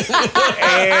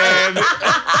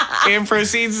 and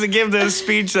proceeds to give this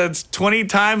speech that's 20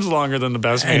 times longer than the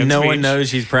best man and no speech. one knows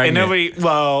she's pregnant. And nobody,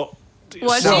 well,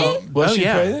 Was so- she? Was Oh, she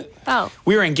yeah. pregnant? Oh.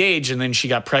 we were engaged and then she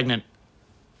got pregnant.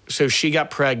 So she got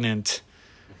pregnant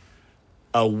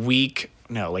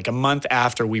like a month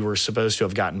after we were supposed to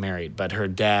have gotten married, but her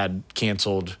dad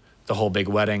canceled the whole big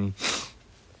wedding,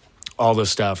 all this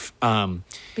stuff.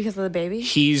 Because of the baby?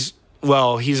 He's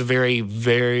a very,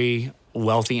 very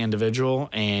wealthy individual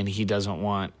and he doesn't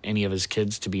want any of his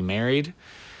kids to be married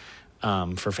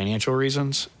for financial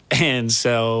reasons. And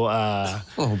so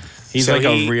He's so like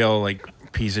he- a real like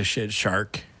piece of shit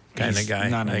shark kind of he's guy.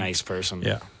 not a Like, nice person.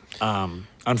 Yeah.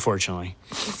 Unfortunately.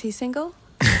 Is he single?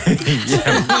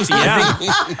 Yeah.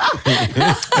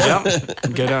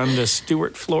 Yep. Go down to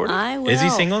Stewart, Florida. I will. Is he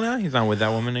single now? He's not with that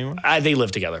woman anymore. They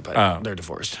live together, but Oh. they're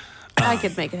divorced. I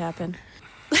could make it happen.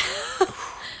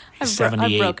 I've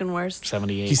 78. broken worse.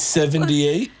 78. He's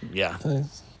 78. Yeah.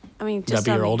 I mean, Would just that be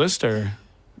tell your me. oldest or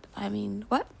I mean,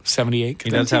 what? 78? He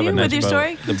does have a Continue nice with your boat.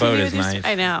 story. The Continue boat with is your nice. sto-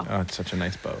 I know. Oh, it's such a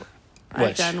nice boat.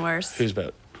 I've done worse. Whose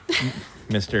boat?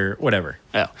 Mr. Whatever.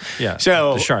 Oh. Yeah.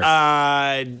 So, the shark.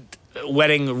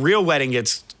 real wedding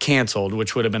gets canceled,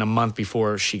 which would have been a month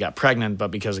before she got pregnant, but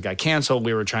because it got canceled,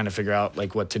 we were trying to figure out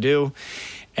like what to do.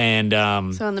 And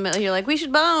So in the middle, you're like, we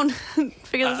should bone.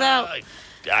 Figure this out.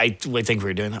 I think we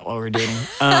were doing that while we were dating.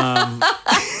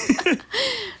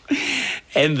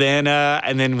 And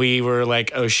then we were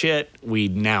like, oh shit, we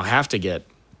now have to get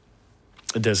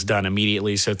this done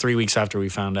immediately. So 3 weeks after we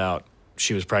found out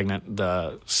she was pregnant,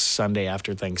 the Sunday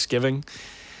after Thanksgiving,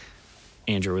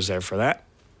 Andrew was there for that.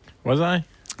 Was I?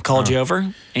 Called you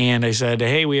over, and I said,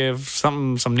 hey, we have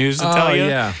some news to tell you.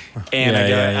 Yeah. And I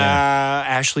go, yeah.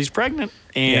 Ashley's pregnant.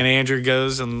 And Yeah. Andrew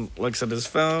goes and looks at his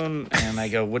phone, and I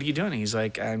go, what are you doing? He's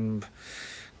like, I'm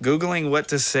Googling what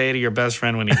to say to your best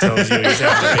friend when he tells you he's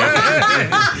having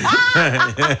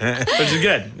a baby. Which is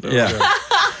good.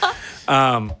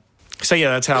 Yeah. So, yeah,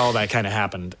 that's how all that kind of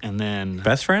happened. And then...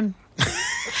 Best friend?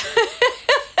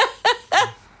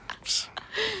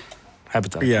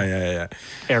 Hypothetical. Yeah.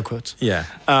 Air quotes. Yeah.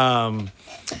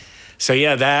 So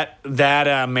yeah,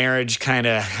 that marriage kind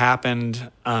of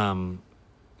happened,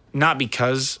 not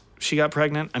because she got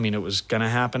pregnant. I mean, it was gonna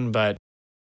happen, but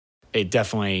it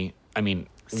definitely. I mean,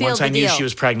 Sealed once I the knew deal. she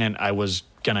was pregnant, I was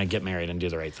gonna get married and do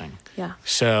the right thing. Yeah.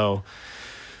 So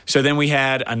then we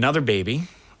had another baby,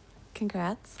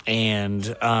 Congrats.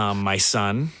 and my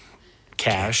son,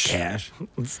 Cash,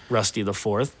 Rusty the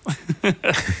Fourth.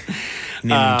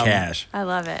 Name him Cash. I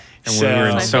love it. And we were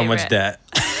in My so much favorite. debt.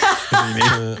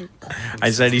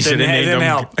 I said he should have named didn't him.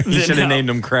 help. He Didn't should have help. named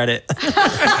him Credit.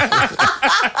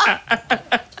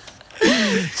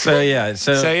 So yeah.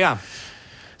 So yeah,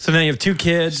 So now you have 2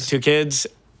 kids. 2 kids.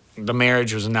 The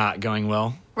marriage was not going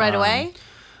well. Right away?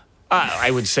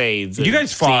 I would say You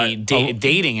guys fought-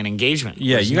 dating and engagement.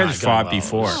 Yeah, was you guys not fought going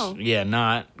before. It was- yeah,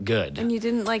 not good. And you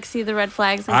didn't like see the red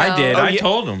flags and I go, did. Oh, I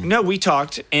told him. No, we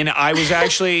talked, and I was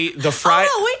actually the Friday.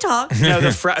 no, we talked. No,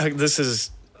 this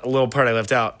is a little part I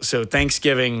left out. So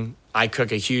Thanksgiving, I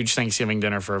cook a huge Thanksgiving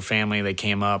dinner for her family. They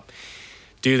came up,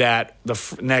 do that.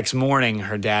 The next morning,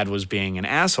 her dad was being an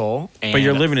asshole. And But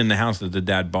you're living in the house that the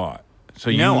dad bought. So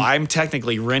you No, I'm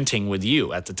technically renting with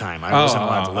you at the time. I wasn't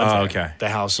allowed to live there. okay. The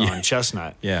house on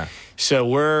Chestnut. Yeah. So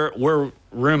we're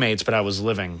roommates, but I was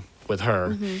living with her.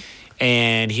 Mm-hmm.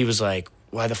 And he was like,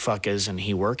 why the fuck isn't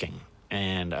he working?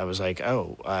 And I was like,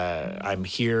 I'm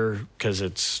here because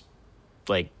it's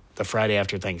like the Friday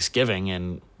after Thanksgiving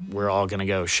and we're all going to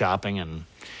go shopping and,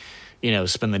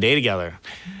 spend the day together.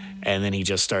 And then he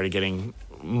just started getting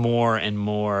more and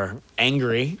more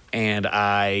angry. And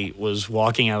I was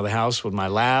walking out of the house with my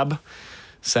lab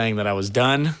saying that I was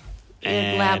done.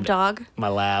 And lab dog? My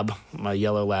lab, my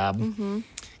yellow lab,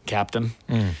 Captain.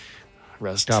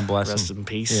 Rest, God bless rest him. in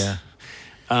peace. Yeah.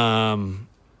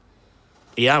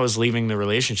 Yeah, I was leaving the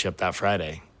relationship that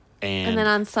Friday. And then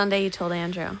on Sunday, you told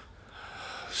Andrew.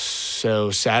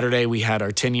 So Saturday we had our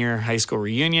 10-year high school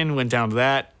reunion, went down to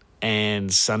that,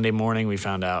 and Sunday morning we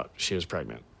found out she was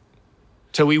pregnant.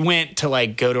 So we went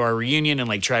to go to our reunion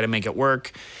and try to make it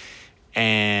work,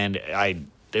 and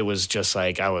it was just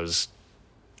I was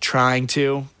trying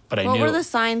to, but I What knew were the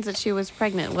signs that she was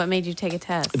pregnant? What made you take a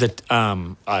test? that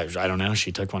I don't know.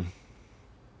 She took one.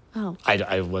 Oh.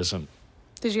 I wasn't.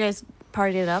 Did you guys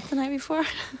party it up the night before?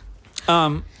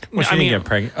 Well, she I didn't mean- get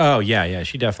pregnant. Oh, yeah.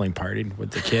 She definitely partied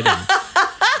with the kid.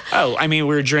 We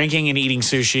were drinking and eating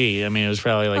sushi. I mean, it was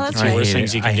probably Oh, the that's two right. worst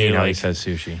things you I can hate do. how he says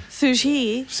sushi.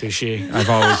 Sushi. Sushi. I've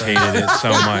always hated it so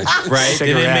much. Right? Did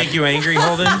it Cigarette. make you angry,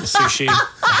 Holden? Sushi.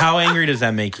 How angry does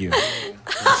that make you?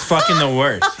 It's fucking the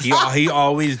worst. He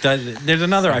always does it. There's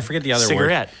another. I forget the other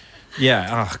Cigarette. word.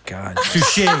 Yeah. Oh, God.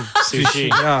 Sushi. Sushi.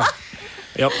 Oh.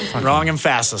 Yep. Wrong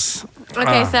emphasis.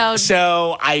 Okay,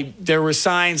 So there were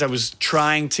signs I was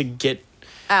trying to get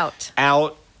out.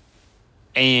 out,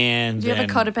 and Do you have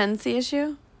a then- codependency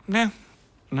issue? No.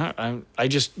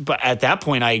 But at that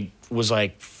point I was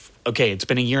like, okay, it's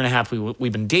been a year and a half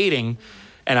we've been dating,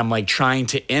 and I'm trying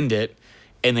to end it,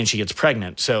 and then she gets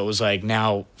pregnant. So it was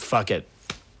now, fuck it.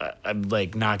 I'm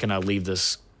not gonna leave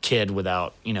this kid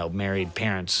without married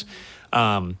parents.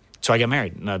 So I got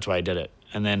married, and that's why I did it.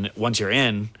 And then once you're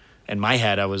in my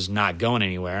head, I was not going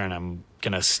anywhere, and I'm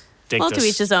gonna stick. Well, to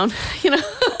each his own,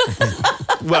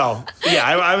 Well, yeah,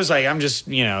 I was like, I'm just,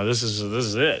 this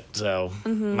is it. So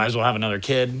might as well have another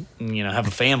kid, and, have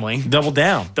a family. Double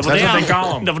down. Double That's down. what they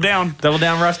call them. Double down. Double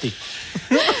down, Rusty.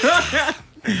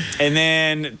 And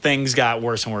then things got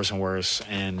worse and worse and worse,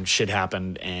 and shit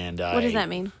happened. And what does that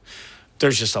mean?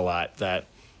 There's just a lot that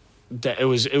it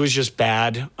was just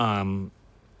bad.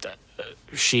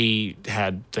 She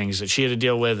had things that she had to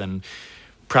deal with, and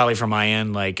probably from my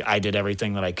end, like I did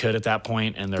everything that I could at that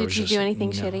point, and there was Did you just do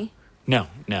anything shitty? No,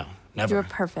 never. You were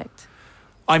perfect.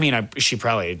 I mean, she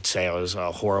probably would say I was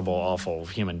a horrible, awful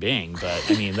human being, but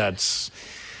I mean, that's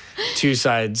two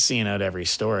sides, to every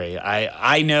story.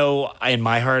 I know in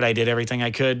my heart I did everything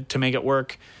I could to make it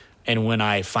work, and when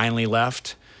I finally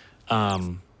left,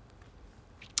 I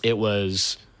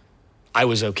was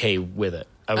okay with it.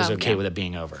 I was okay with it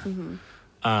being over. Mm-hmm.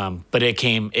 But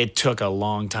it took a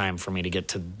long time for me to get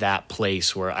to that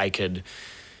place where I could,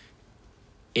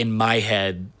 in my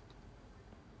head,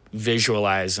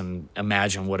 visualize and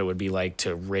imagine what it would be like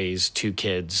to raise two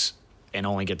kids and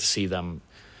only get to see them,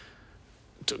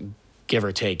 give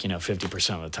or take,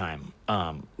 50% of the time.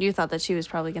 You thought that she was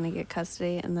probably going to get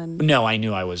custody, and then No, I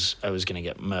knew I was going to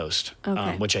get most,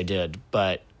 which I did,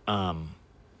 but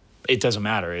it doesn't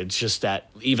matter. It's just that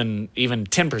even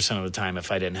 10% of the time,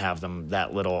 if I didn't have them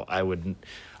that little, I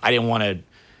didn't want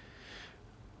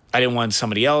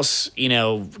somebody else,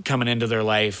 coming into their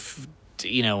life,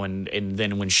 and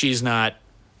then when she's not,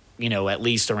 at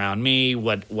least around me,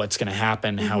 what's going to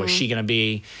happen? Mm-hmm. How is she going to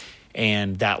be?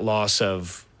 And that loss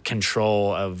of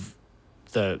control of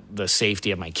the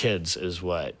safety of my kids is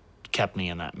what kept me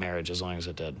in that marriage as long as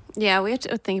it did. Yeah, we have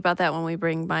to think about that when we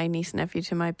bring my niece and nephew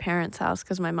to my parents' house,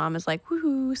 because my mom is like,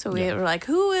 woohoo. So we were like,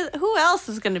 who else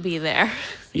is going to be there?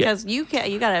 Because you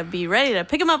got to be ready to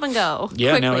pick them up and go.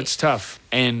 Yeah, quickly. no, it's tough.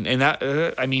 And that,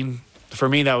 I mean, for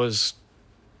me, that was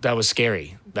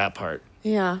scary, that part.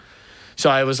 Yeah. So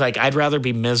I was like, I'd rather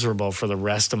be miserable for the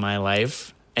rest of my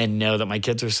life and know that my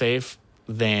kids are safe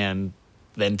than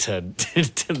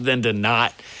to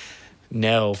not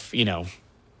know,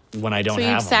 when I don't have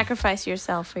them. So you'd sacrifice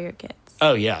yourself for your kids.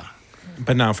 Oh, yeah.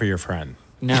 But not for your friend.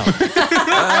 No. No,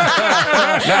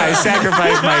 I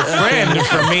sacrificed my friend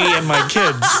for me and my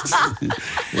kids.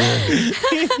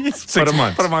 6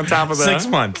 months. Put them on top of the... 6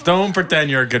 months. Don't pretend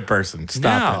you're a good person.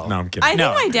 Stop No. it. No, I'm kidding. I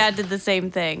think my dad did the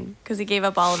same thing, because he gave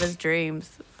up all of his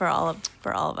dreams for all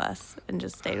of us and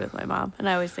just stayed with my mom. And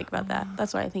I always think about that.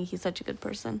 That's why I think he's such a good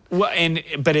person. Well,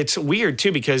 but it's weird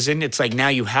too, because then it's like now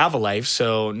you have a life,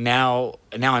 so now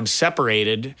I'm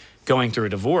separated, going through a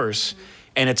divorce,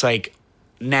 and it's like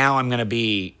now I'm gonna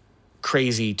be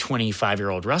crazy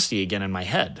 25-year-old Rusty again in my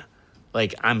head.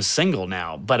 Like I'm single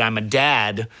now, but I'm a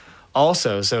dad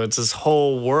also, so it's this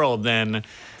whole world then.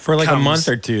 For like a month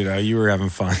or two, though, you were having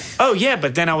fun. Oh, yeah,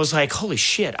 but then I was like, holy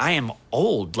shit, I am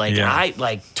old. Like,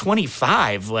 I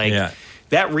 25. Like,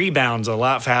 that rebounds a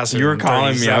lot faster. You were than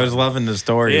calling 37. me. I was loving the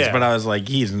stories, but I was like,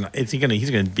 he's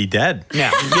gonna be dead. Yeah,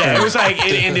 it was like,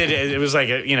 it ended, it was like,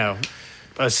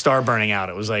 a star burning out.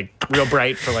 It was like real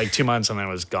bright for like 2 months, and then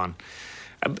it was gone.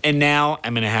 And now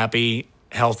I'm in a happy,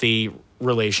 healthy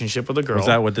relationship with a girl. Was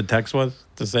that what the text was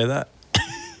to say that?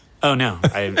 Oh, no.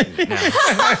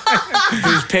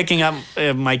 Who's picking up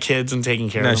my kids and taking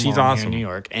care of them she's while I'm awesome. here in New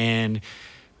York. And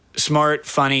smart,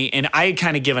 funny. And I had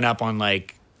kind of given up on,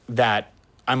 like, that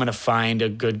I'm going to find a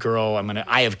good girl.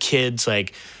 I have kids.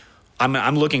 Like,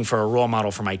 I'm looking for a role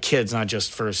model for my kids, not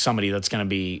just for somebody that's going to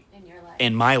be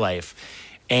in my life.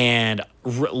 And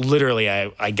literally,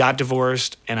 I got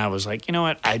divorced, and I was like, you know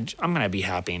what? I'm going to be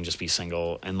happy and just be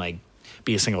single and, like,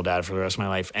 be a single dad for the rest of my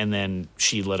life. And then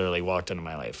she literally walked into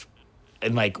my life,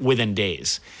 and like within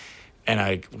days. And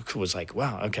I was like,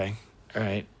 wow, okay, all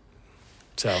right.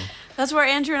 So that's where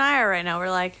Andrew and I are right now.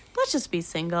 We're like, let's just be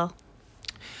single.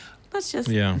 Let's just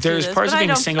do There's this. parts But of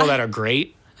being single that are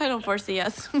great. I don't foresee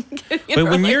us. But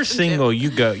when you're single,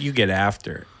 you get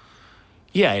after it.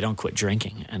 Yeah, I don't quit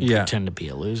drinking and pretend to be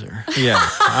a loser. Yeah,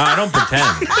 I don't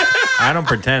pretend. I don't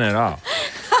pretend at all.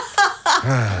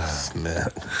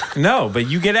 No, but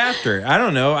you get after it. I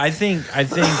don't know. I think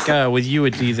with you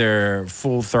it's either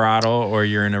full throttle or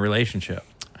you're in a relationship.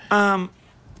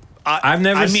 I've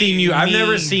never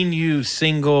seen you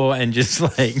single and just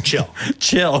like chill.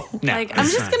 No, like I'm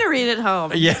just gonna read it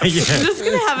home. Yeah. I'm just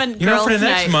gonna have a girls' for the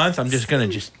next night. month, I'm just gonna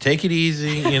take it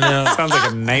easy. Sounds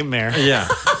like a nightmare. Yeah.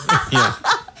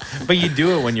 But you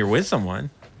do it when you're with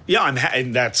someone. Yeah,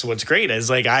 and that's what's great is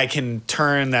like I can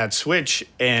turn that switch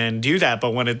and do that.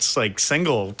 But when it's like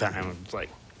single time, it's like,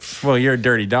 well, you're a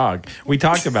dirty dog. We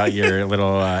talked about your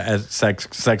little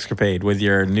sexcapade with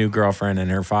your new girlfriend and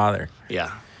her father.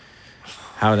 Yeah.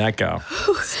 How'd that go?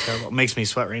 It's terrible. It makes me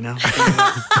sweat right now.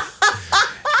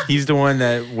 He's the one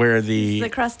where the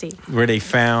Crusty, where they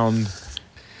found.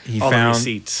 He found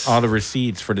receipts. All the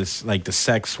receipts for this, like the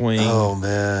sex swing. Oh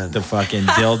man, the fucking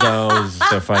dildos,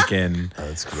 the fucking. Oh,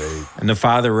 that's great. And the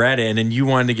father read it, and then you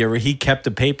wanted to get. He kept the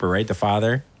paper, right? The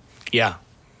father. Yeah.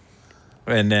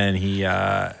 And then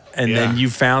then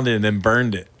you found it and then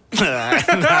burned it.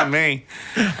 Not me.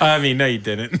 I mean, no, you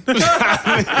didn't. It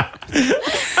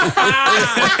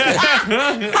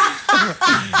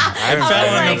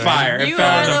fell in the fire. It You fell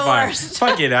are in the the fire. worst.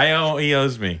 Fuck it. He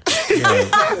owes me.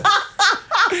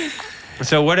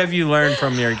 So what have you learned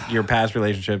from your past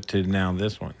relationship to now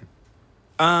this one?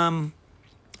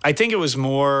 I think it was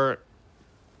more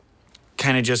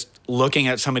kind of just looking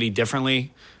at somebody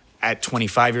differently at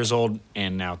 25 years old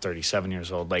and now 37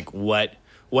 years old. Like, what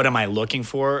am I looking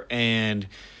for? And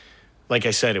like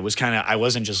I said, it was kind of, I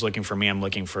wasn't just looking for me. I'm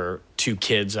looking for two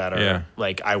kids that are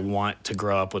like, I want to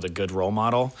grow up with a good role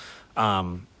model.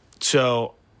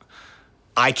 So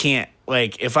I can't,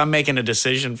 like, if I'm making a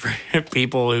decision for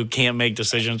people who can't make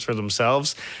decisions for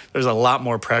themselves, there's a lot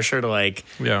more pressure to, like,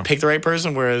 pick the right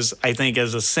person. Whereas I think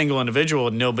as a single individual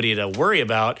with nobody to worry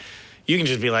about, you can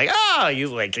just be like, you,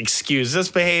 like, excuse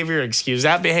this behavior, excuse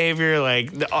that behavior.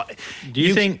 Like,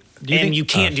 you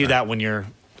can't do that when you're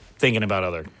thinking about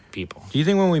other people. Do you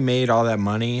think when we made all that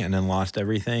money and then lost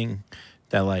everything,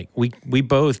 that, like, we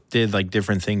both did, like,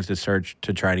 different things to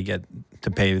try to get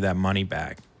to pay that money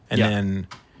back? And then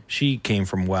she came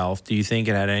from wealth. Do you think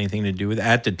it had anything to do with it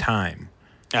at the time?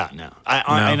 No.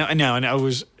 I know. And I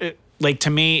was, like, to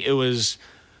me, it was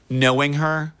knowing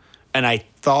her. And I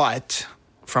thought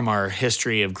from our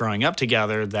history of growing up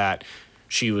together that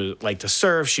she would like to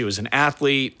surf. She was an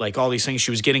athlete, like all these things.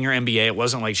 She was getting her MBA. It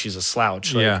wasn't like she's a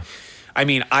slouch. Like, I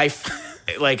mean, I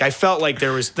felt like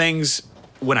there was things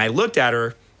when I looked at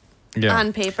her. Yeah.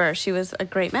 On paper, she was a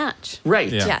great match. Right.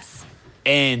 Yeah. Yes.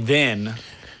 And then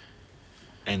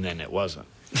it wasn't.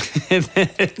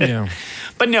 Yeah.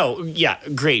 But no,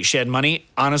 great. She had money.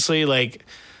 Honestly, like,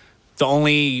 the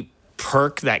only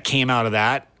perk that came out of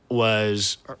that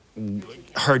was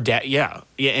her dad. Yeah.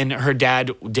 And her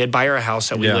dad did buy her a house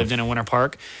that we lived in Winter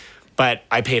Park. But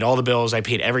I paid all the bills. I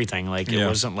paid everything. Like, it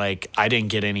wasn't like I didn't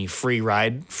get any free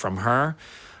ride from her.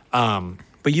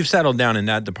 But you've settled down in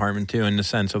that department too, in the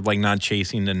sense of, like, not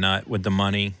chasing the nut with the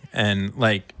money, and,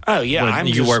 like,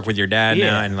 you work with your dad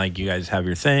now, and, like, you guys have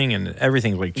your thing, and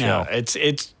everything's, like, chill. No,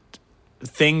 it's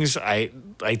things I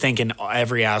think in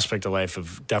every aspect of life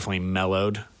have definitely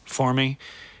mellowed for me,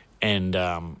 and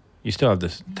you still have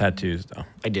the tattoos though.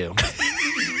 I do.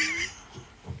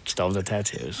 Still have the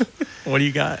tattoos. What do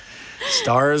you got?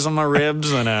 Stars on my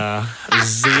ribs and a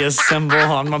Zia symbol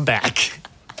on my back.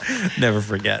 Never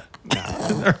forget.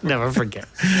 No, never forget.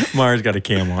 Mara's got a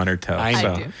cam on her toe. I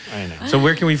do. I know. So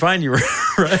where can we find you?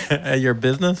 At your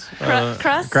business?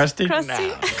 Crusty?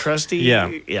 Crusty? Crusty?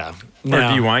 Yeah. Yeah. Or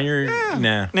do you want your...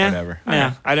 Nah, whatever.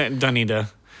 Nah, I don't need to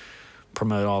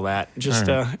promote all that. Just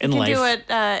in life. You can do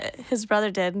what his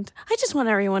brother did. I just want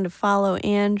everyone to follow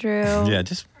Andrew. Yeah,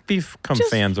 just become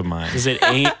fans of mine. Is it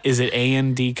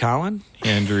A&D Colin?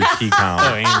 Andrew T.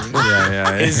 Collin. Oh, Andrew.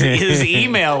 Yeah. His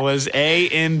email was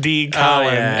AND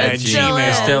Colin at Gmail.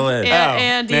 It still is.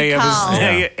 Andy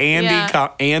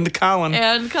Call. And Colin.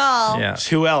 And call. Yeah.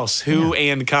 Who else? Who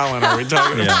and Colin are we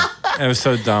talking about? It was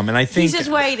so dumb. And I think... He's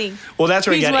just waiting. Well, that's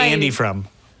where he got waiting. Andy from.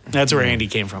 That's where Andy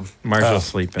came from. Marshall's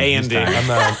sleeping. A&D. I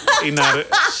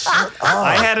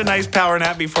had a nice power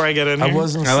nap before I got in here. I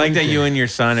wasn't. I like that sleeping. you and your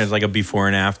son is like a before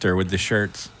and after with the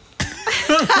shirts.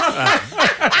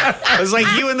 It was like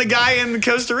you and the guy in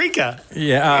Costa Rica.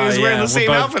 Yeah. He was wearing the we're same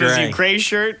both outfit as gray. you. Gray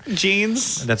shirt,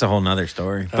 jeans. That's a whole nother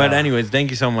story. But anyways, thank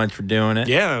you so much for doing it.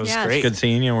 Yeah, it was Yes. great. Good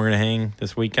seeing you. We're going to hang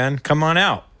this weekend. Come on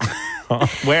out.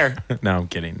 Where? No, I'm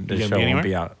kidding. The You gonna show be won't anywhere?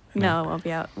 be out. No, it won't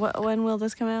be out. When will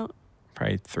this come out?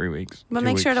 Probably 3 weeks. But 2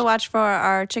 make sure weeks. to watch for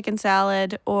our chicken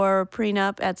salad or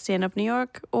prenup at Stand Up New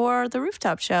York or the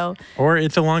Rooftop Show. Or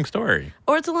It's a Long Story.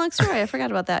 Or It's a Long Story. I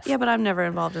forgot about that. Yeah, but I'm never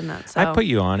involved in that. So I put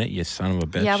you on it, you son of a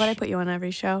bitch. Yeah, but I put you on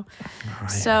every show.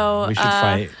 So We should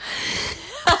fight.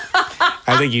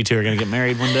 I think you two are going to get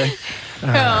married one day.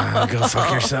 Go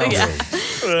fuck yourself.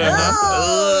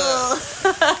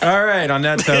 All right, on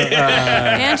that note,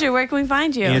 Andrew, where can we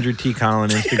find you? Andrew T.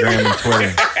 Collin, Instagram and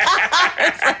Twitter.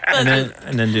 and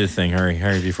then do the thing.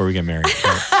 Hurry before we get married.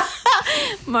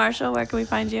 Marshall, where can we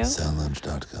find you?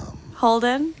 Soundlounge.com.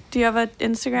 Holden, do you have an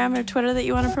Instagram or Twitter that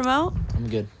you want to promote? I'm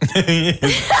good.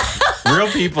 Real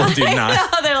people do not.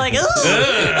 No, they're like,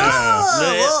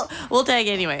 "Ugh." We'll tag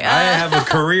anyway. I have a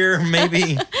career,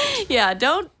 maybe. Yeah,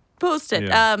 don't post it.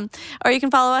 Yeah. Or you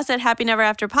can follow us at Happy Never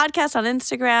After Podcast on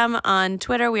Instagram. On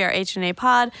Twitter, we are H&A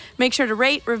Pod. Make sure to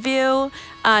rate, review,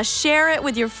 share it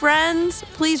with your friends.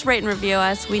 Please rate and review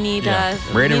us. We need,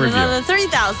 Rate and review. another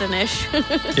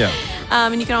 30,000-ish. Yeah.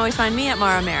 And you can always find me at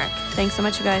Mara Merrick. Thanks so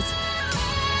much, you guys.